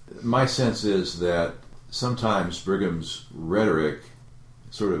it. My sense is that sometimes Brigham's rhetoric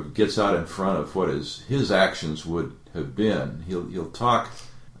sort of gets out in front of what his actions would have been. He'll talk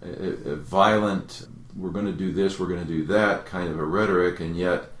a violent, we're going to do this, we're going to do that kind of a rhetoric, and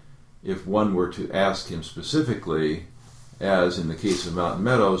yet if one were to ask him specifically, as in the case of Mountain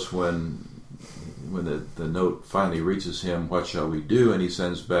Meadows, when the note finally reaches him, what shall we do? And he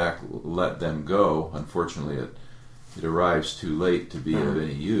sends back, let them go. Unfortunately, it arrives too late to be of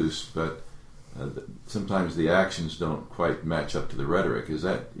any use, but sometimes the actions don't quite match up to the rhetoric. Is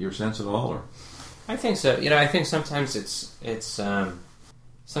that your sense at all? Or? I think so. I think sometimes it's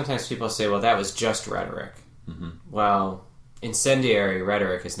sometimes people say, well, that was just rhetoric. Mm-hmm. Well, incendiary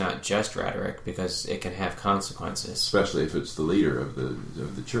rhetoric is not just rhetoric because it can have consequences. Especially if it's the leader of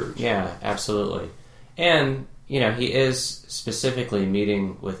the church. Yeah, absolutely. And, he is specifically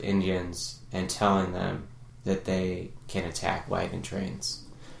meeting with Indians and telling them that they can attack wagon trains.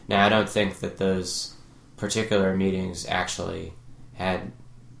 Now, I don't think that those particular meetings actually had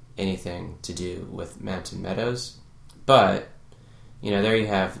anything to do with Mountain Meadows. But, there you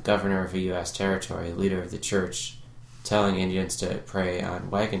have governor of a U.S. territory, leader of the church, telling Indians to prey on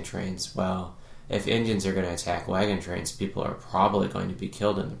wagon trains. Well, if Indians are going to attack wagon trains, people are probably going to be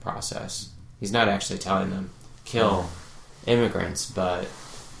killed in the process. He's not actually telling them kill immigrants, but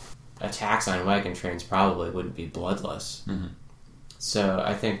attacks on wagon trains probably wouldn't be bloodless. Mm-hmm. So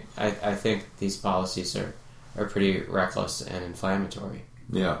I think these policies are pretty reckless and inflammatory.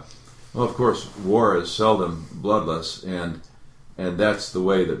 Yeah. Well, of course, war is seldom bloodless, and that's the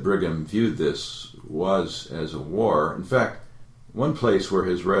way that Brigham viewed this, was as a war. In fact, one place where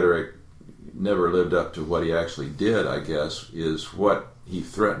his rhetoric never lived up to what he actually did, I guess, is what he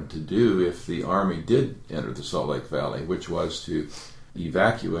threatened to do if the army did enter the Salt Lake Valley, which was to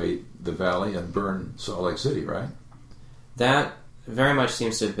evacuate the valley and burn Salt Lake City, right? That very much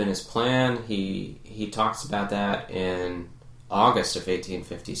seems to have been his plan. He talks about that in August of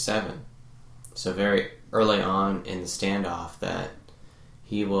 1857. So very early on in the standoff, that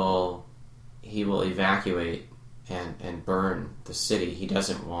he will evacuate and burn the city. He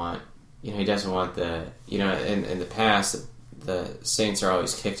doesn't want the, in the past, the Saints are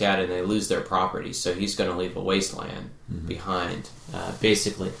always kicked out and they lose their property, so he's going to leave a wasteland behind,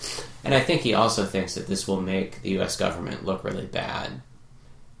 basically. And I think he also thinks that this will make the U.S. government look really bad.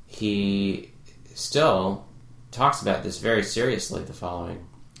 He still talks about this very seriously the following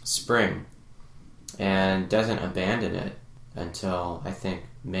spring and doesn't abandon it until, I think,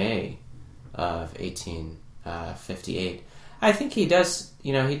 May of 1858. I think he does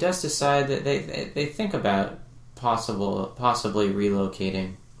decide that they think about possibly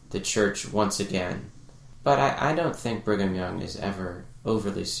relocating the church once again. But I don't think Brigham Young is ever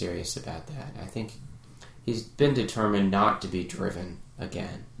overly serious about that. I think he's been determined not to be driven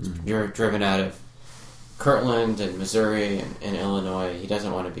again. You're driven out of Kirtland and Missouri and Illinois. He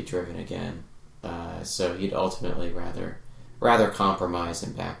doesn't want to be driven again. So he'd ultimately rather compromise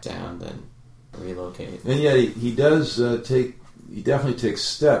and back down than relocate. And yet he does he definitely takes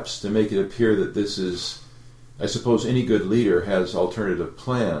steps to make it appear that this is, I suppose any good leader has alternative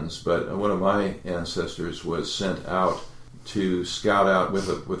plans, but one of my ancestors was sent out to scout out with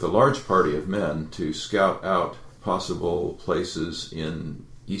a large party of men to scout out possible places in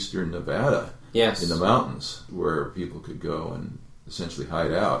eastern Nevada, yes, in the mountains where people could go and essentially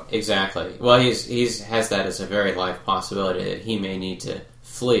hide out. Exactly. Well, he's has that as a very live possibility that he may need to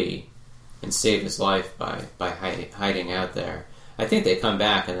flee and save his life by hiding out there. I think they come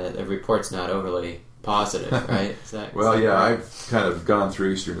back and the report's not overly positive, right? I've kind of gone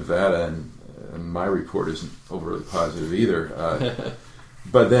through eastern Nevada and my report isn't overly positive either.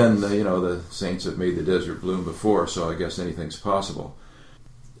 But then, the Saints have made the desert bloom before, so I guess anything's possible.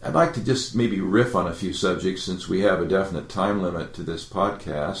 I'd like to just maybe riff on a few subjects since we have a definite time limit to this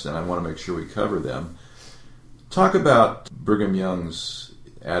podcast, and I want to make sure we cover them. Talk about Brigham Young's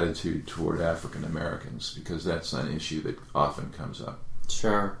attitude toward African Americans, because that's an issue that often comes up.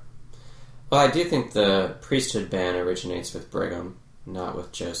 Sure. Well, I do think the priesthood ban originates with Brigham, not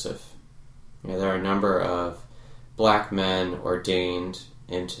with Joseph. There are a number of black men ordained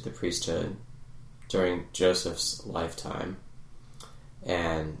into the priesthood during Joseph's lifetime,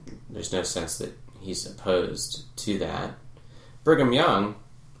 and there's no sense that he's opposed to that. Brigham Young,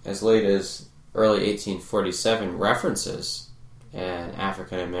 as late as early 1847, references an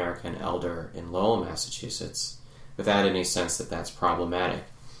African American elder in Lowell, Massachusetts, without any sense that that's problematic.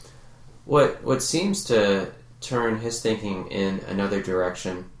 What seems to turn his thinking in another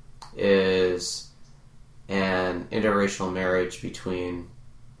direction is an interracial marriage between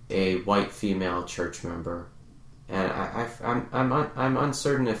a white female church member, and I'm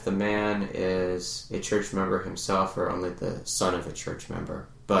uncertain if the man is a church member himself or only the son of a church member.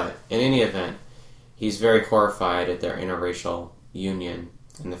 But in any event, he's very horrified at their interracial union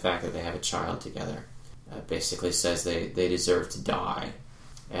and the fact that they have a child together. Basically says they deserve to die.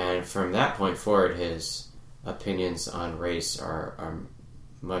 And from that point forward, his opinions on race are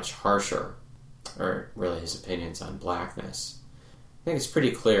much harsher, or really his opinions on blackness. I think it's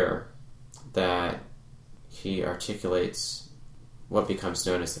pretty clear that he articulates what becomes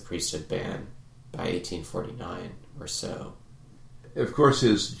known as the priesthood ban by 1849 or so. Of course,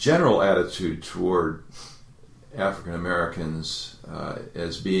 his general attitude toward African Americans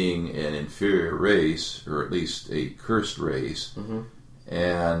as being an inferior race, or at least a cursed race,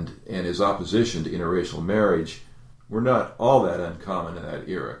 and his opposition to interracial marriage were not all that uncommon in that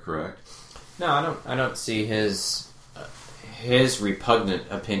era, correct? No, I don't see his repugnant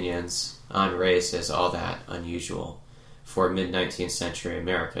opinions on race as all that unusual for mid-19th century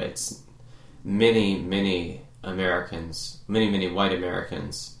America. It's many Americans, many white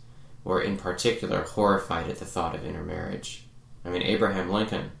Americans were in particular horrified at the thought of intermarriage. I mean, Abraham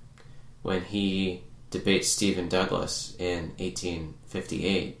Lincoln, when he debates Stephen Douglas in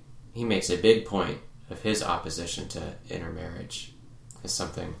 1858, he makes a big point of his opposition to intermarriage as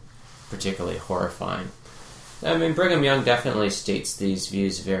something particularly horrifying. I mean, Brigham Young definitely states these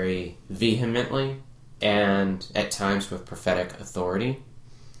views very vehemently and at times with prophetic authority.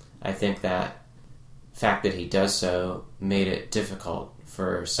 I think that fact that he does so made it difficult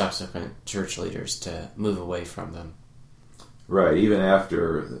for subsequent church leaders to move away from them. Right, even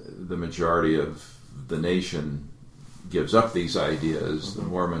after the majority of the nation gives up these ideas, the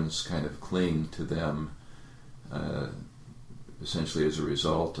Mormons kind of cling to them essentially as a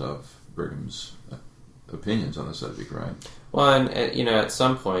result of Brigham's opinions on the subject, right? Well, and at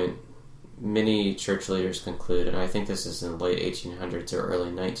some point, many church leaders conclude, and I think this is in the late 1800s or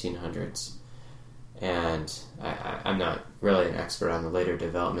early 1900s, and I'm not really an expert on the later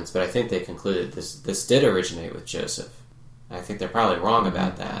developments, but I think they concluded this did originate with Joseph. I think they're probably wrong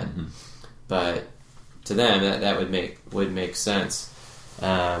about that, but to them that would make sense.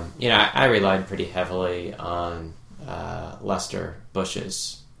 I relied pretty heavily on Lester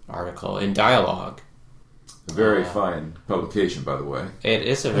Bush's article in Dialogue. A very fine publication, by the way. It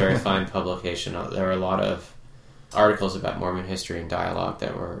is a very fine publication. There are a lot of articles about Mormon history and Dialogue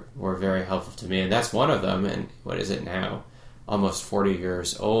that were very helpful to me, and that's one of them. And what is it now? Almost 40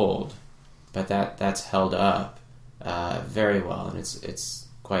 years old, but that's held up very well, and it's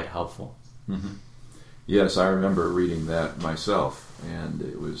quite helpful. Mm-hmm. Yes, I remember reading that myself, and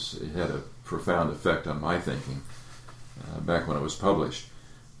it had a profound effect on my thinking back when it was published,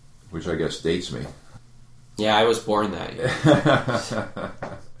 which I guess dates me. Yeah, I was born that year.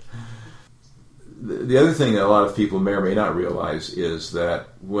 The other thing that a lot of people may or may not realize is that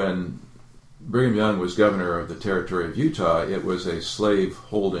when Brigham Young was governor of the territory of Utah, it was a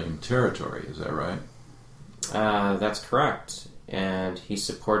slave-holding territory. Is that right? That's correct. And he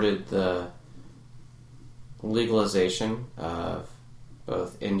supported the legalization of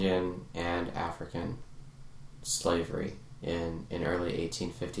both Indian and African slavery in early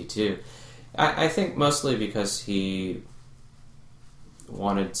 1852. I think mostly because he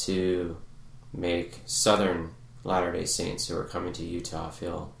wanted to make Southern Latter-day Saints who were coming to Utah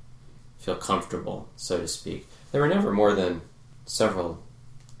feel comfortable, so to speak. There were never more than several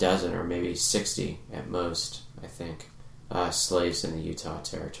dozen, or maybe 60 at most, I think, slaves in the Utah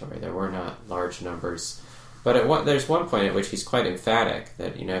territory. There were not large numbers. But there's one point at which he's quite emphatic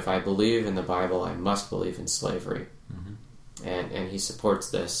that, if I believe in the Bible, I must believe in slavery. Mm-hmm. And he supports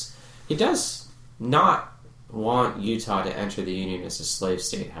this. He does not want Utah to enter the Union as a slave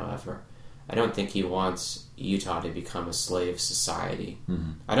state, however. I don't think he wants Utah to become a slave society.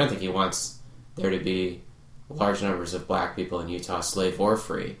 Mm-hmm. I don't think he wants there to be large numbers of black people in Utah, slave or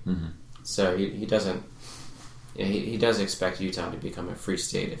free. Mm-hmm. So he doesn't... He does expect Utah to become a free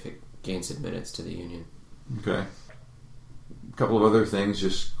state if it gains admittance to the Union. Okay. A couple of other things,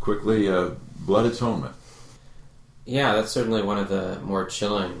 just quickly. Blood atonement. Yeah, that's certainly one of the more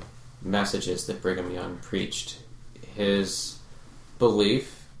chilling messages that Brigham Young preached. His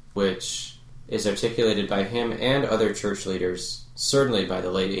belief, which is articulated by him and other church leaders, certainly by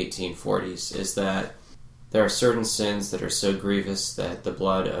the late 1840s, is that there are certain sins that are so grievous that the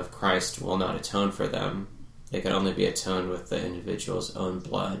blood of Christ will not atone for them. They can only be atoned with the individual's own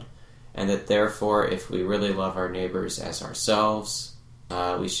blood. And that therefore, if we really love our neighbors as ourselves,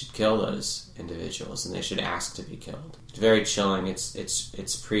 we should kill those individuals, and they should ask to be killed. It's very chilling.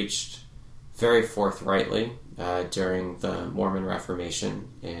 It's preached very forthrightly during the Mormon Reformation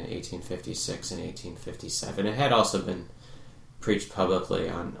in 1856 and 1857. It had also been preached publicly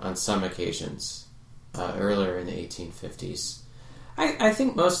on some occasions earlier in the 1850s. I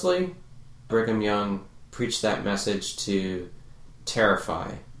think mostly Brigham Young preached that message to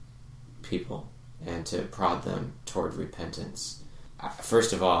terrify people and to prod them toward repentance.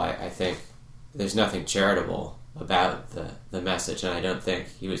 First of all, I think there's nothing charitable about the message, and I don't think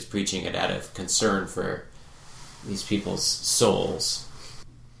he was preaching it out of concern for these people's souls.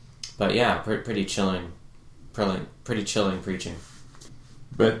 But yeah, pretty chilling preaching.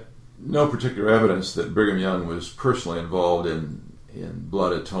 But no particular evidence that Brigham Young was personally involved in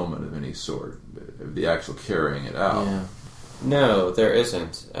blood atonement of any sort, the actual carrying it out. Yeah. No, there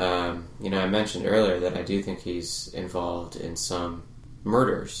isn't. I mentioned earlier that I do think he's involved in some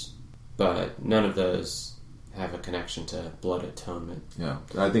murders, but none of those have a connection to blood atonement. Yeah,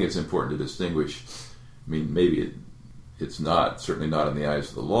 I think it's important to distinguish. I mean, maybe it's certainly not in the eyes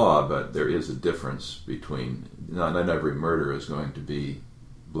of the law, but there is a difference between, not every murder is going to be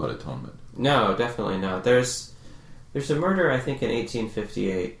blood atonement. No, definitely not. There's a murder, I think, in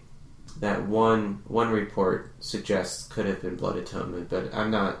 1858 that one report suggests could have been blood atonement, but I'm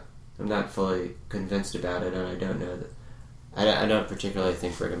not fully convinced about it, and I don't know that. I don't particularly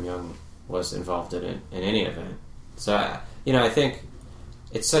think Brigham Young was involved in it in any event. So I think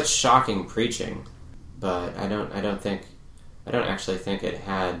it's such shocking preaching, but I don't actually think it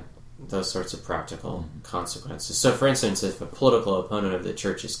had those sorts of practical consequences. So, for instance, if a political opponent of the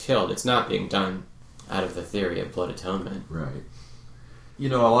church is killed, it's not being done out of the theory of blood atonement. Right. A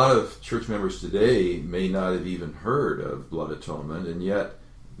lot of church members today may not have even heard of blood atonement, and yet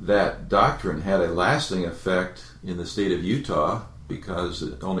that doctrine had a lasting effect in the state of Utah, because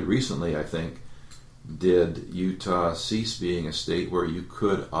only recently, I think, did Utah cease being a state where you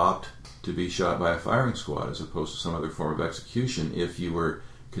could opt to be shot by a firing squad as opposed to some other form of execution if you were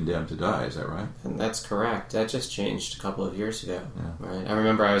condemned to die. Is that right? And that's correct. That just changed a couple of years ago. Yeah. Right. I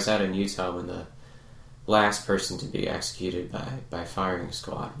remember I was out in Utah when the last person to be executed by firing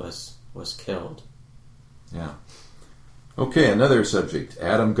squad was killed. Yeah. Okay, another subject,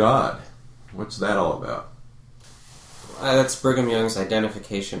 Adam God. What's that all about? That's Brigham Young's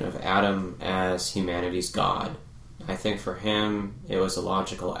identification of Adam as humanity's God. I think for him it was a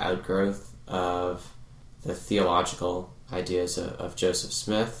logical outgrowth of the theological ideas of Joseph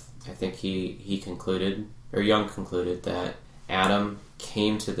Smith. I think Young concluded that Adam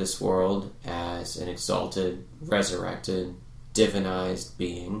came to this world as an exalted, resurrected, divinized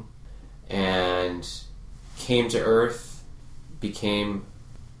being, and came to earth, became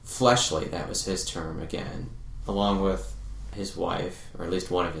fleshly, that was his term again, along with his wife, or at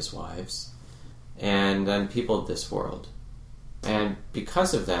least one of his wives, and then peopled this world. And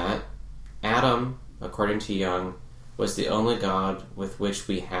because of that, Adam, according to Young, was the only God with which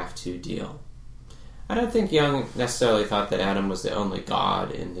we have to deal. I don't think Young necessarily thought that Adam was the only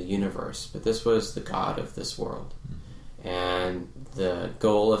God in the universe, but this was the God of this world. And the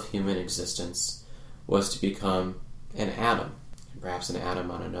goal of human existence was to become an Adam, perhaps an Adam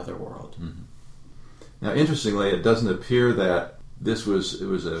on another world. Mm-hmm. Now, interestingly, it doesn't appear that it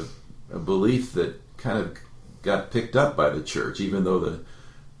was a belief that kind of got picked up by the church, even though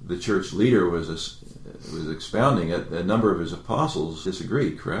the church leader was expounding it. A number of his apostles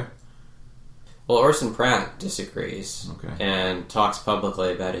disagreed, correct? Well, Orson Pratt disagrees, okay, and talks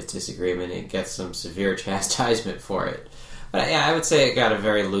publicly about his disagreement and gets some severe chastisement for it. But yeah, I would say it got a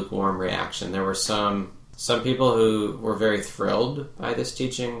very lukewarm reaction. There were some people who were very thrilled by this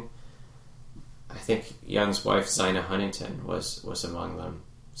teaching. I think Young's wife, Zina Huntington, was among them.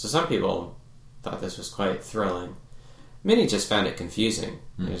 So some people thought this was quite thrilling. Many just found it confusing.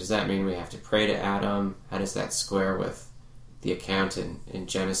 Does that mean we have to pray to Adam? How does that square with the account in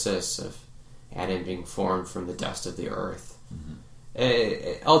Genesis of Adam being formed from the dust of the earth?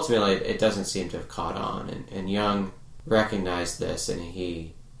 Ultimately, it doesn't seem to have caught on, and Young recognized this, and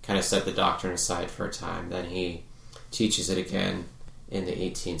he kind of set the doctrine aside for a time. Then he teaches it again in the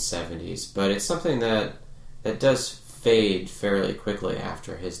 1870s, but it's something that does fade fairly quickly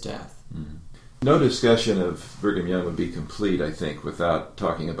after his death. Mm-hmm. No discussion of Brigham Young would be complete, I think, without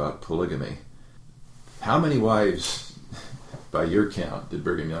talking about polygamy. How many wives, by your count, did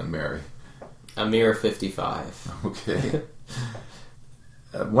Brigham Young marry? A mere 55. Okay.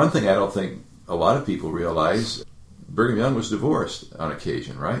 One thing I don't think a lot of people realize, Brigham Young was divorced on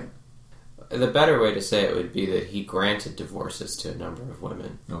occasion, right? The better way to say it would be that he granted divorces to a number of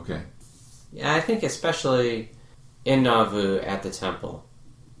women. Okay. Yeah, I think especially in Nauvoo at the temple,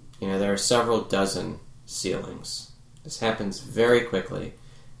 there are several dozen sealings. This happens very quickly.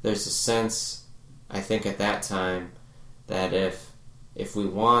 There's a sense, I think at that time, that if we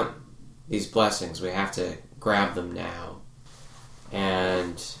want these blessings, we have to grab them now.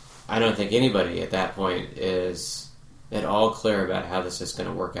 And I don't think anybody at that point is at all clear about how this is going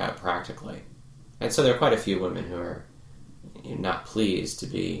to work out practically. And so there are quite a few women who are not pleased to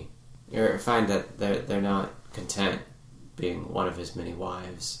be, or find that they're not content being one of his many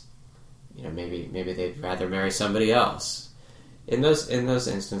wives. Maybe they'd rather marry somebody else. In those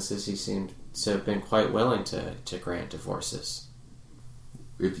instances, he seemed to have been quite willing to grant divorces.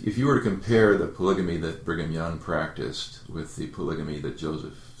 If you were to compare the polygamy that Brigham Young practiced with the polygamy that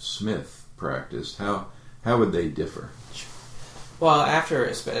Joseph Smith practiced, how would they differ? Well,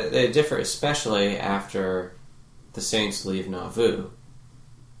 they differ especially after the saints leave Nauvoo.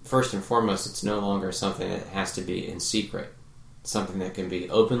 First and foremost, it's no longer something that has to be in secret. It's something that can be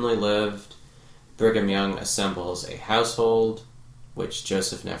openly lived. Brigham Young assembles a household, which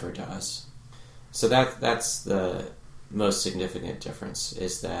Joseph never does. So that's the most significant difference,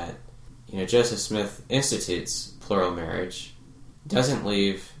 is that Joseph Smith institutes plural marriage, doesn't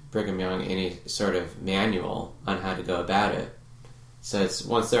leave Brigham Young any sort of manual on how to go about it. So it's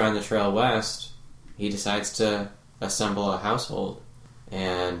once they're on the trail west, he decides to assemble a household,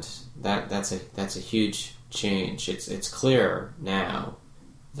 and that's a huge change. It's clear now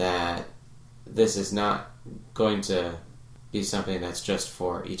that this is not going to be something that's just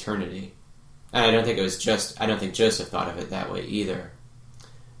for eternity. And I don't think Joseph thought of it that way either.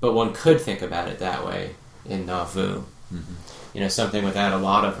 But one could think about it that way in Nauvoo. Mm-hmm. Something without a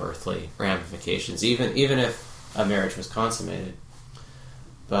lot of earthly ramifications, even if a marriage was consummated.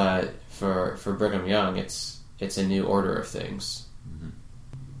 But for Brigham Young, it's a new order of things. Mm-hmm.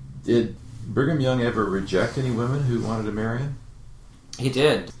 Did Brigham Young ever reject any women who wanted to marry him? He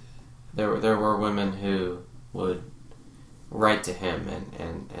did. There were women who would write to him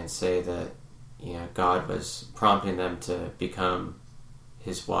and say that God was prompting them to become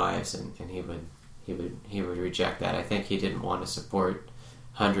his wives, and he would reject that. I think he didn't want to support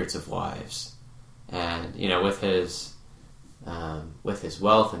hundreds of wives, and with his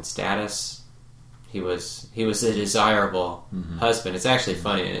wealth and status, he was a desirable husband. It's actually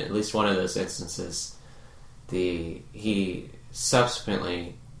funny, in at least one of those instances, he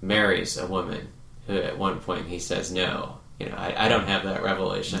subsequently marries a woman who at one point he says no. I don't have that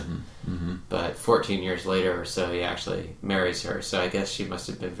revelation, but 14 years later or so, he actually marries her. So I guess she must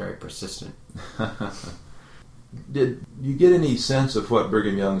have been very persistent. Did you get any sense of what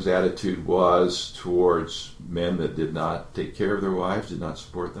Brigham Young's attitude was towards men that did not take care of their wives, did not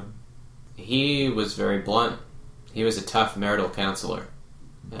support them? He was very blunt. He was a tough marital counselor.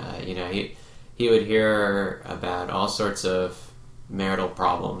 He would hear about all sorts of marital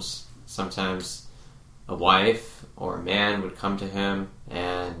problems. Sometimes a wife or a man would come to him,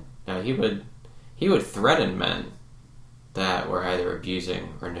 and he would threaten men that were either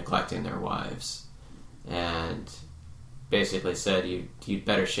abusing or neglecting their wives, and basically said, you'd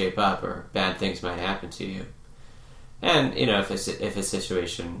better shape up or bad things might happen to you. And if a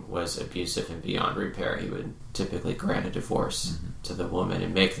situation was abusive and beyond repair, he would typically grant a divorce to the woman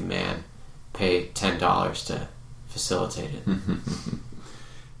and make the man pay $10 to facilitate it.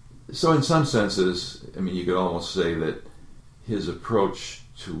 So in some senses, you could almost say that his approach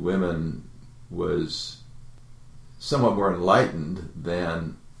to women was somewhat more enlightened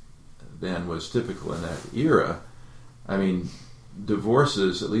than was typical in that era.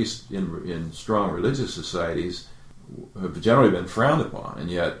 Divorces, at least in strong religious societies, have generally been frowned upon, and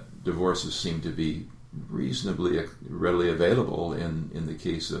yet divorces seem to be reasonably readily available in the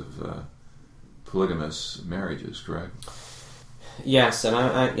case of polygamous marriages, correct? Yes, and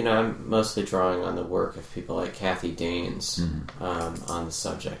I'm mostly drawing on the work of people like Kathy Danes on the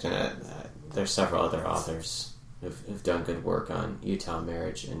subject, and there's several other authors who've done good work on Utah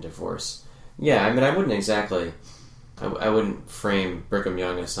marriage and divorce. Yeah, I wouldn't frame Brigham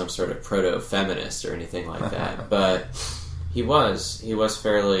Young as some sort of proto-feminist or anything like that, but he was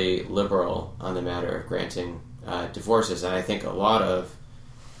fairly liberal on the matter of granting divorces, and I think a lot of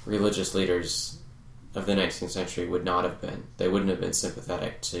religious leaders of the 19th century would not have been. They wouldn't have been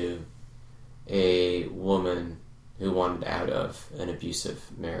sympathetic to a woman who wanted out of an abusive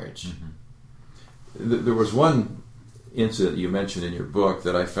marriage. There was one incident you mentioned in your book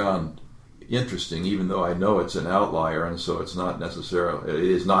that I found interesting, even though I know it's an outlier, and so it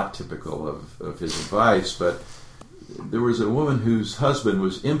is not typical of his advice, but there was a woman whose husband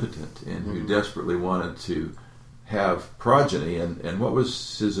was impotent and who desperately wanted to have progeny, and what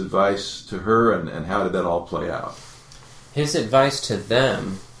was his advice to her, and how did that all play out? His advice to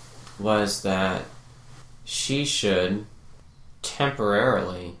them was that she should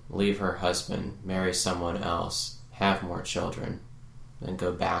temporarily leave her husband, marry someone else, have more children, and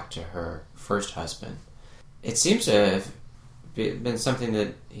go back to her first husband. It seems to have been something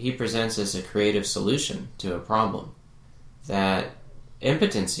that he presents as a creative solution to a problem, that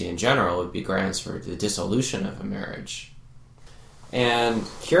impotency in general would be grounds for the dissolution of a marriage. And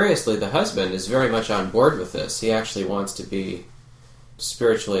curiously, the husband is very much on board with this. He actually wants to be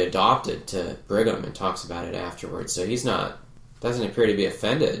spiritually adopted to Brigham and talks about it afterwards. So doesn't appear to be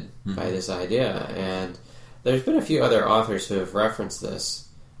offended by this idea. And there's been a few other authors who have referenced this.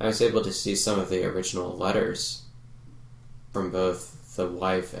 I was able to see some of the original letters from both the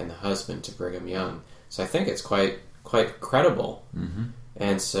wife and the husband to Brigham Young. So I think it's quite credible.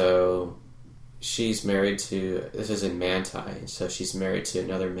 And so she's married to, this is in Manti, so she's married to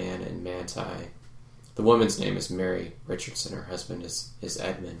another man in Manti. The woman's name is Mary Richardson, her husband is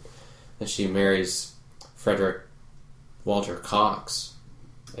Edmund. And she marries Frederick Walter Cox,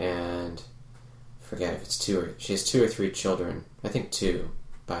 and I forget if it's she has 2 or 3 children, I think 2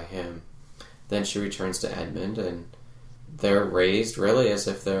 by him. Then she returns to Edmund, and they're raised really as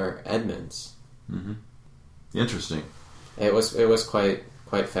if they're Edmunds. Interesting. It was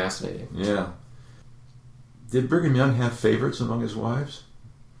quite fascinating. Yeah. Did Brigham Young have favorites among his wives?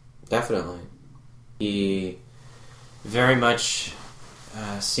 Definitely. He very much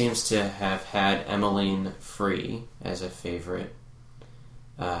seems to have had Emmeline Free as a favorite,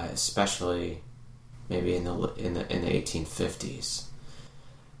 especially maybe in the 1850s.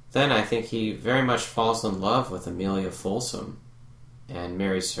 Then I think he very much falls in love with Amelia Folsom and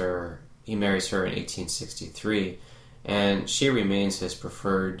marries her. He marries her in 1863, and she remains his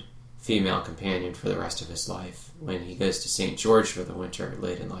preferred female companion for the rest of his life. When he goes to St. George for the winter,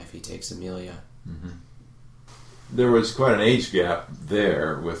 late in life, he takes Amelia. Mm-hmm. There was quite an age gap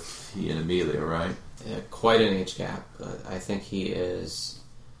there with he and Amelia, right? Quite an age gap. I think he is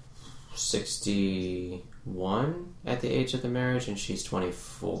 61 at the age of the marriage, and she's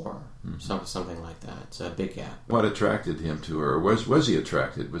 24, something like that. So a big gap. What attracted him to her? Was he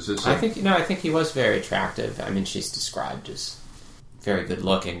attracted? Was this? I think he was very attractive. I mean, she's described as very good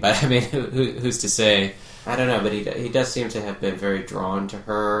looking, but I mean, who's to say? I don't know, but he does seem to have been very drawn to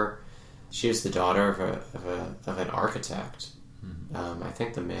her. She was the daughter of an architect. Mm-hmm. I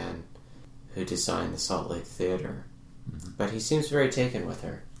think the man who designed the Salt Lake Theater. Mm-hmm. But he seems very taken with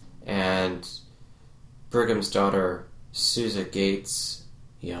her. And Brigham's daughter, Susa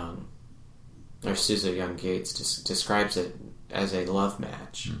Young Gates, describes it as a love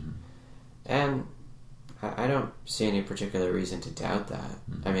match. Mm-hmm. And I don't see any particular reason to doubt that.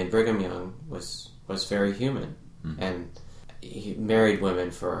 Mm-hmm. I mean, Brigham Young was very human. Mm-hmm. And he married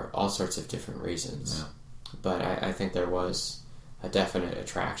women for all sorts of different reasons. Yeah. But I think there was a definite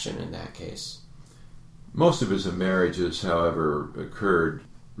attraction in that case. Most of his marriages, however, occurred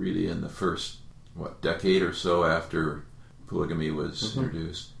really in the first, decade or so after polygamy was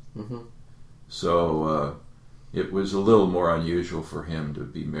introduced. Mm-hmm. So it was a little more unusual for him to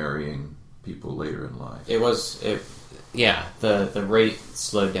be marrying people later in life. The rate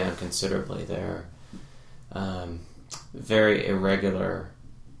slowed down considerably there. Very irregular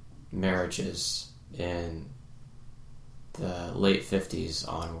marriages in the late 50s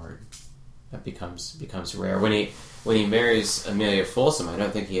onward. That becomes rare. When he marries Amelia Folsom, I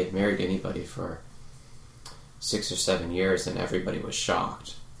don't think he had married anybody for 6 or 7 years, and everybody was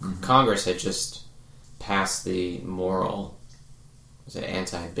shocked. Mm-hmm. Congress had just passed the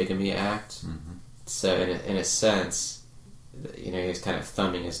Anti-Bigamy Act. Mm-hmm. So in a sense, he was kind of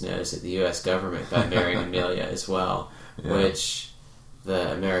thumbing his nose at the U.S. government by marrying Amelia as well, which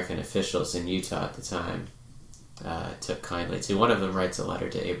the American officials in Utah at the time took kindly to. One of them writes a letter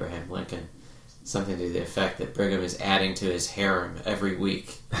to Abraham Lincoln, something to the effect that Brigham is adding to his harem every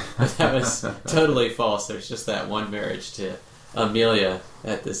week. But that was totally false. There's just that one marriage to Amelia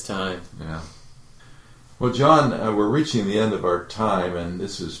at this time. Yeah. Well, John, we're reaching the end of our time, and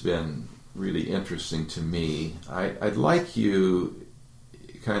this has been really interesting to me. I'd like you,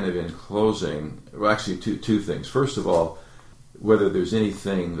 kind of in closing, well, actually two things. First of all, whether there's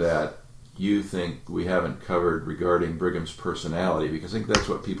anything that you think we haven't covered regarding Brigham's personality, because I think that's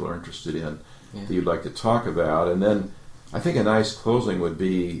what people are interested in, that you'd like to talk about. And then I think a nice closing would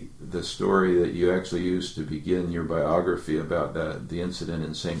be the story that you actually used to begin your biography about the incident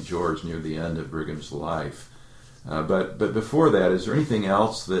in St. George near the end of Brigham's life. But before that, is there anything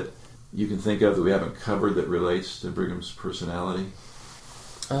else that you can think of that we haven't covered that relates to Brigham's personality?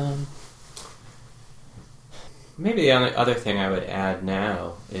 Maybe the only other thing I would add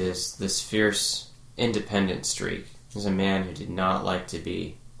now is this fierce independent streak. He's a man who did not like to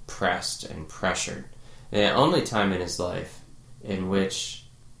be pressed and pressured. The only time in his life in which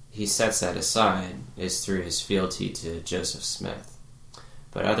he sets that aside is through his fealty to Joseph Smith.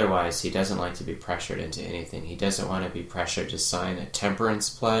 But otherwise, he doesn't like to be pressured into anything. He doesn't want to be pressured to sign a temperance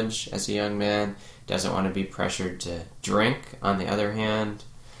pledge as a young man. Doesn't want to be pressured to drink, on the other hand.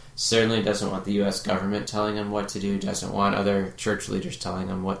 Certainly doesn't want the U.S. government telling him what to do. Doesn't want other church leaders telling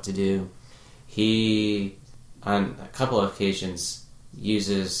him what to do. He, on a couple of occasions,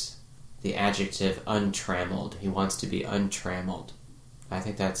 uses the adjective untrammeled. He wants to be untrammeled. I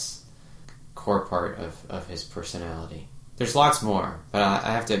think that's a core part of his personality. There's lots more, but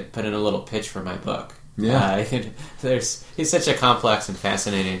I have to put in a little pitch for my book. Yeah. He's such a complex and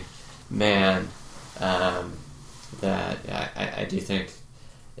fascinating man that I do think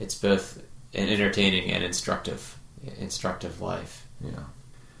it's both an entertaining and instructive life. Yeah.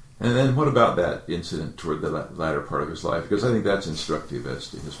 And then what about that incident toward the latter part of his life? Because I think that's instructive as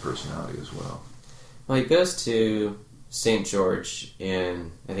to his personality as well. Well, he goes to St. George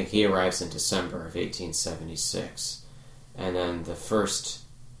I think he arrives in December of 1876. And then the first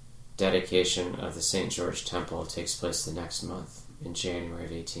dedication of the St. George Temple takes place the next month, in January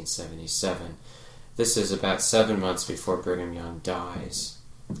of 1877. This is about 7 months before Brigham Young dies.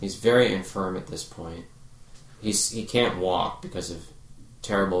 He's very infirm at this point. He can't walk because of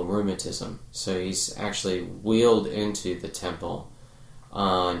terrible rheumatism, so he's actually wheeled into the temple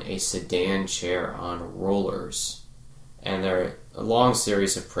on a sedan chair on rollers. And there are a long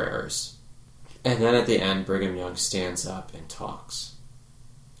series of prayers. And then at the end, Brigham Young stands up and talks.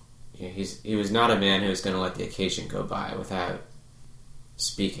 He was not a man who was going to let the occasion go by without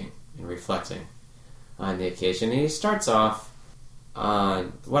speaking and reflecting on the occasion. And he starts off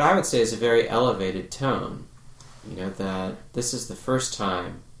on what I would say is a very elevated tone. That this is the first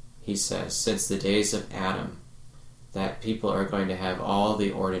time, he says, since the days of Adam, that people are going to have all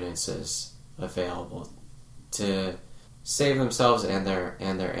the ordinances available to save themselves and their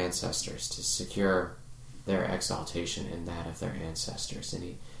ancestors, to secure their exaltation in that of their ancestors. And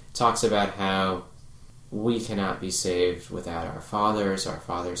he talks about how we cannot be saved without our fathers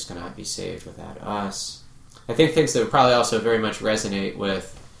cannot be saved without us. I think things that would probably also very much resonate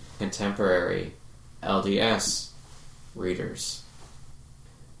with contemporary LDS readers.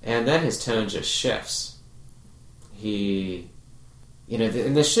 And then his tone just shifts. And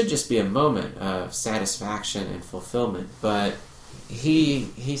this should just be a moment of satisfaction and fulfillment, but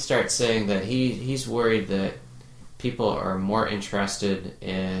he starts saying that he's worried that people are more interested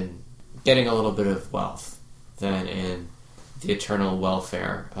in getting a little bit of wealth than in the eternal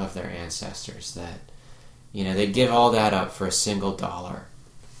welfare of their ancestors. That, they give all that up for a single dollar.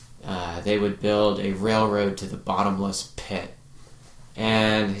 They would build a railroad to the bottomless pit.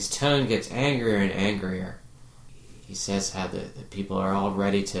 And his tone gets angrier and angrier. He says how the people are all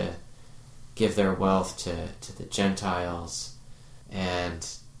ready to give their wealth to the Gentiles. And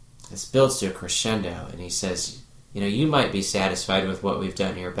this builds to a crescendo. And he says, you might be satisfied with what we've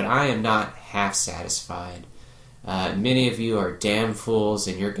done here, but I am not half satisfied. Many of you are damn fools,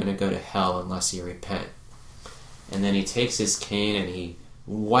 and you're going to go to hell unless you repent. And then he takes his cane and he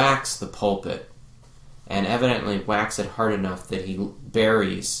whacks the pulpit, and evidently whacks it hard enough that he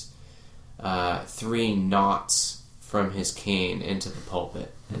buries 3 knots from his cane into the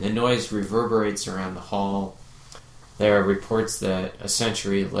pulpit. And the noise reverberates around the hall. There are reports that a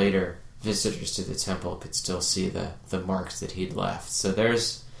century later, visitors to the temple could still see the marks that he'd left. So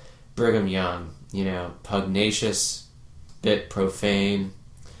there's Brigham Young, pugnacious, bit profane,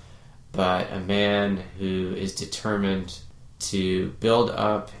 but a man who is determined to build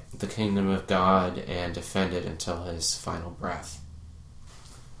up the kingdom of God and defend it until his final breath.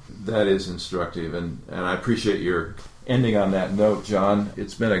 That is instructive, and I appreciate your ending on that note, John.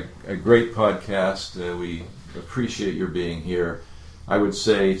 It's been a great podcast. We appreciate your being here. I would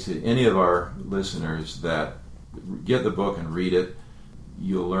say to any of our listeners that get the book and read it.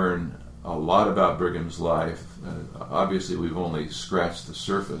 You'll learn a lot about Brigham's life. Obviously, we've only scratched the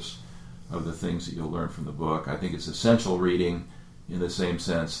surface of the things that you'll learn from the book. I think it's essential reading in the same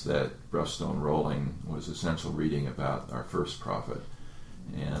sense that Rough Stone Rolling was essential reading about our first prophet.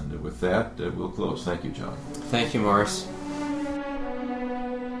 And with that, we'll close. Thank you, John. Thank you, Morris.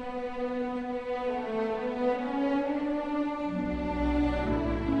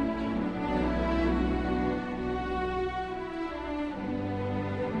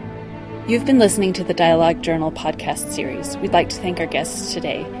 You've been listening to the Dialogue Journal podcast series. We'd like to thank our guests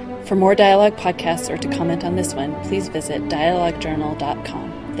today. For more Dialogue podcasts or to comment on this one, please visit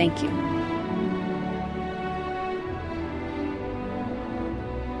dialoguejournal.com. Thank you.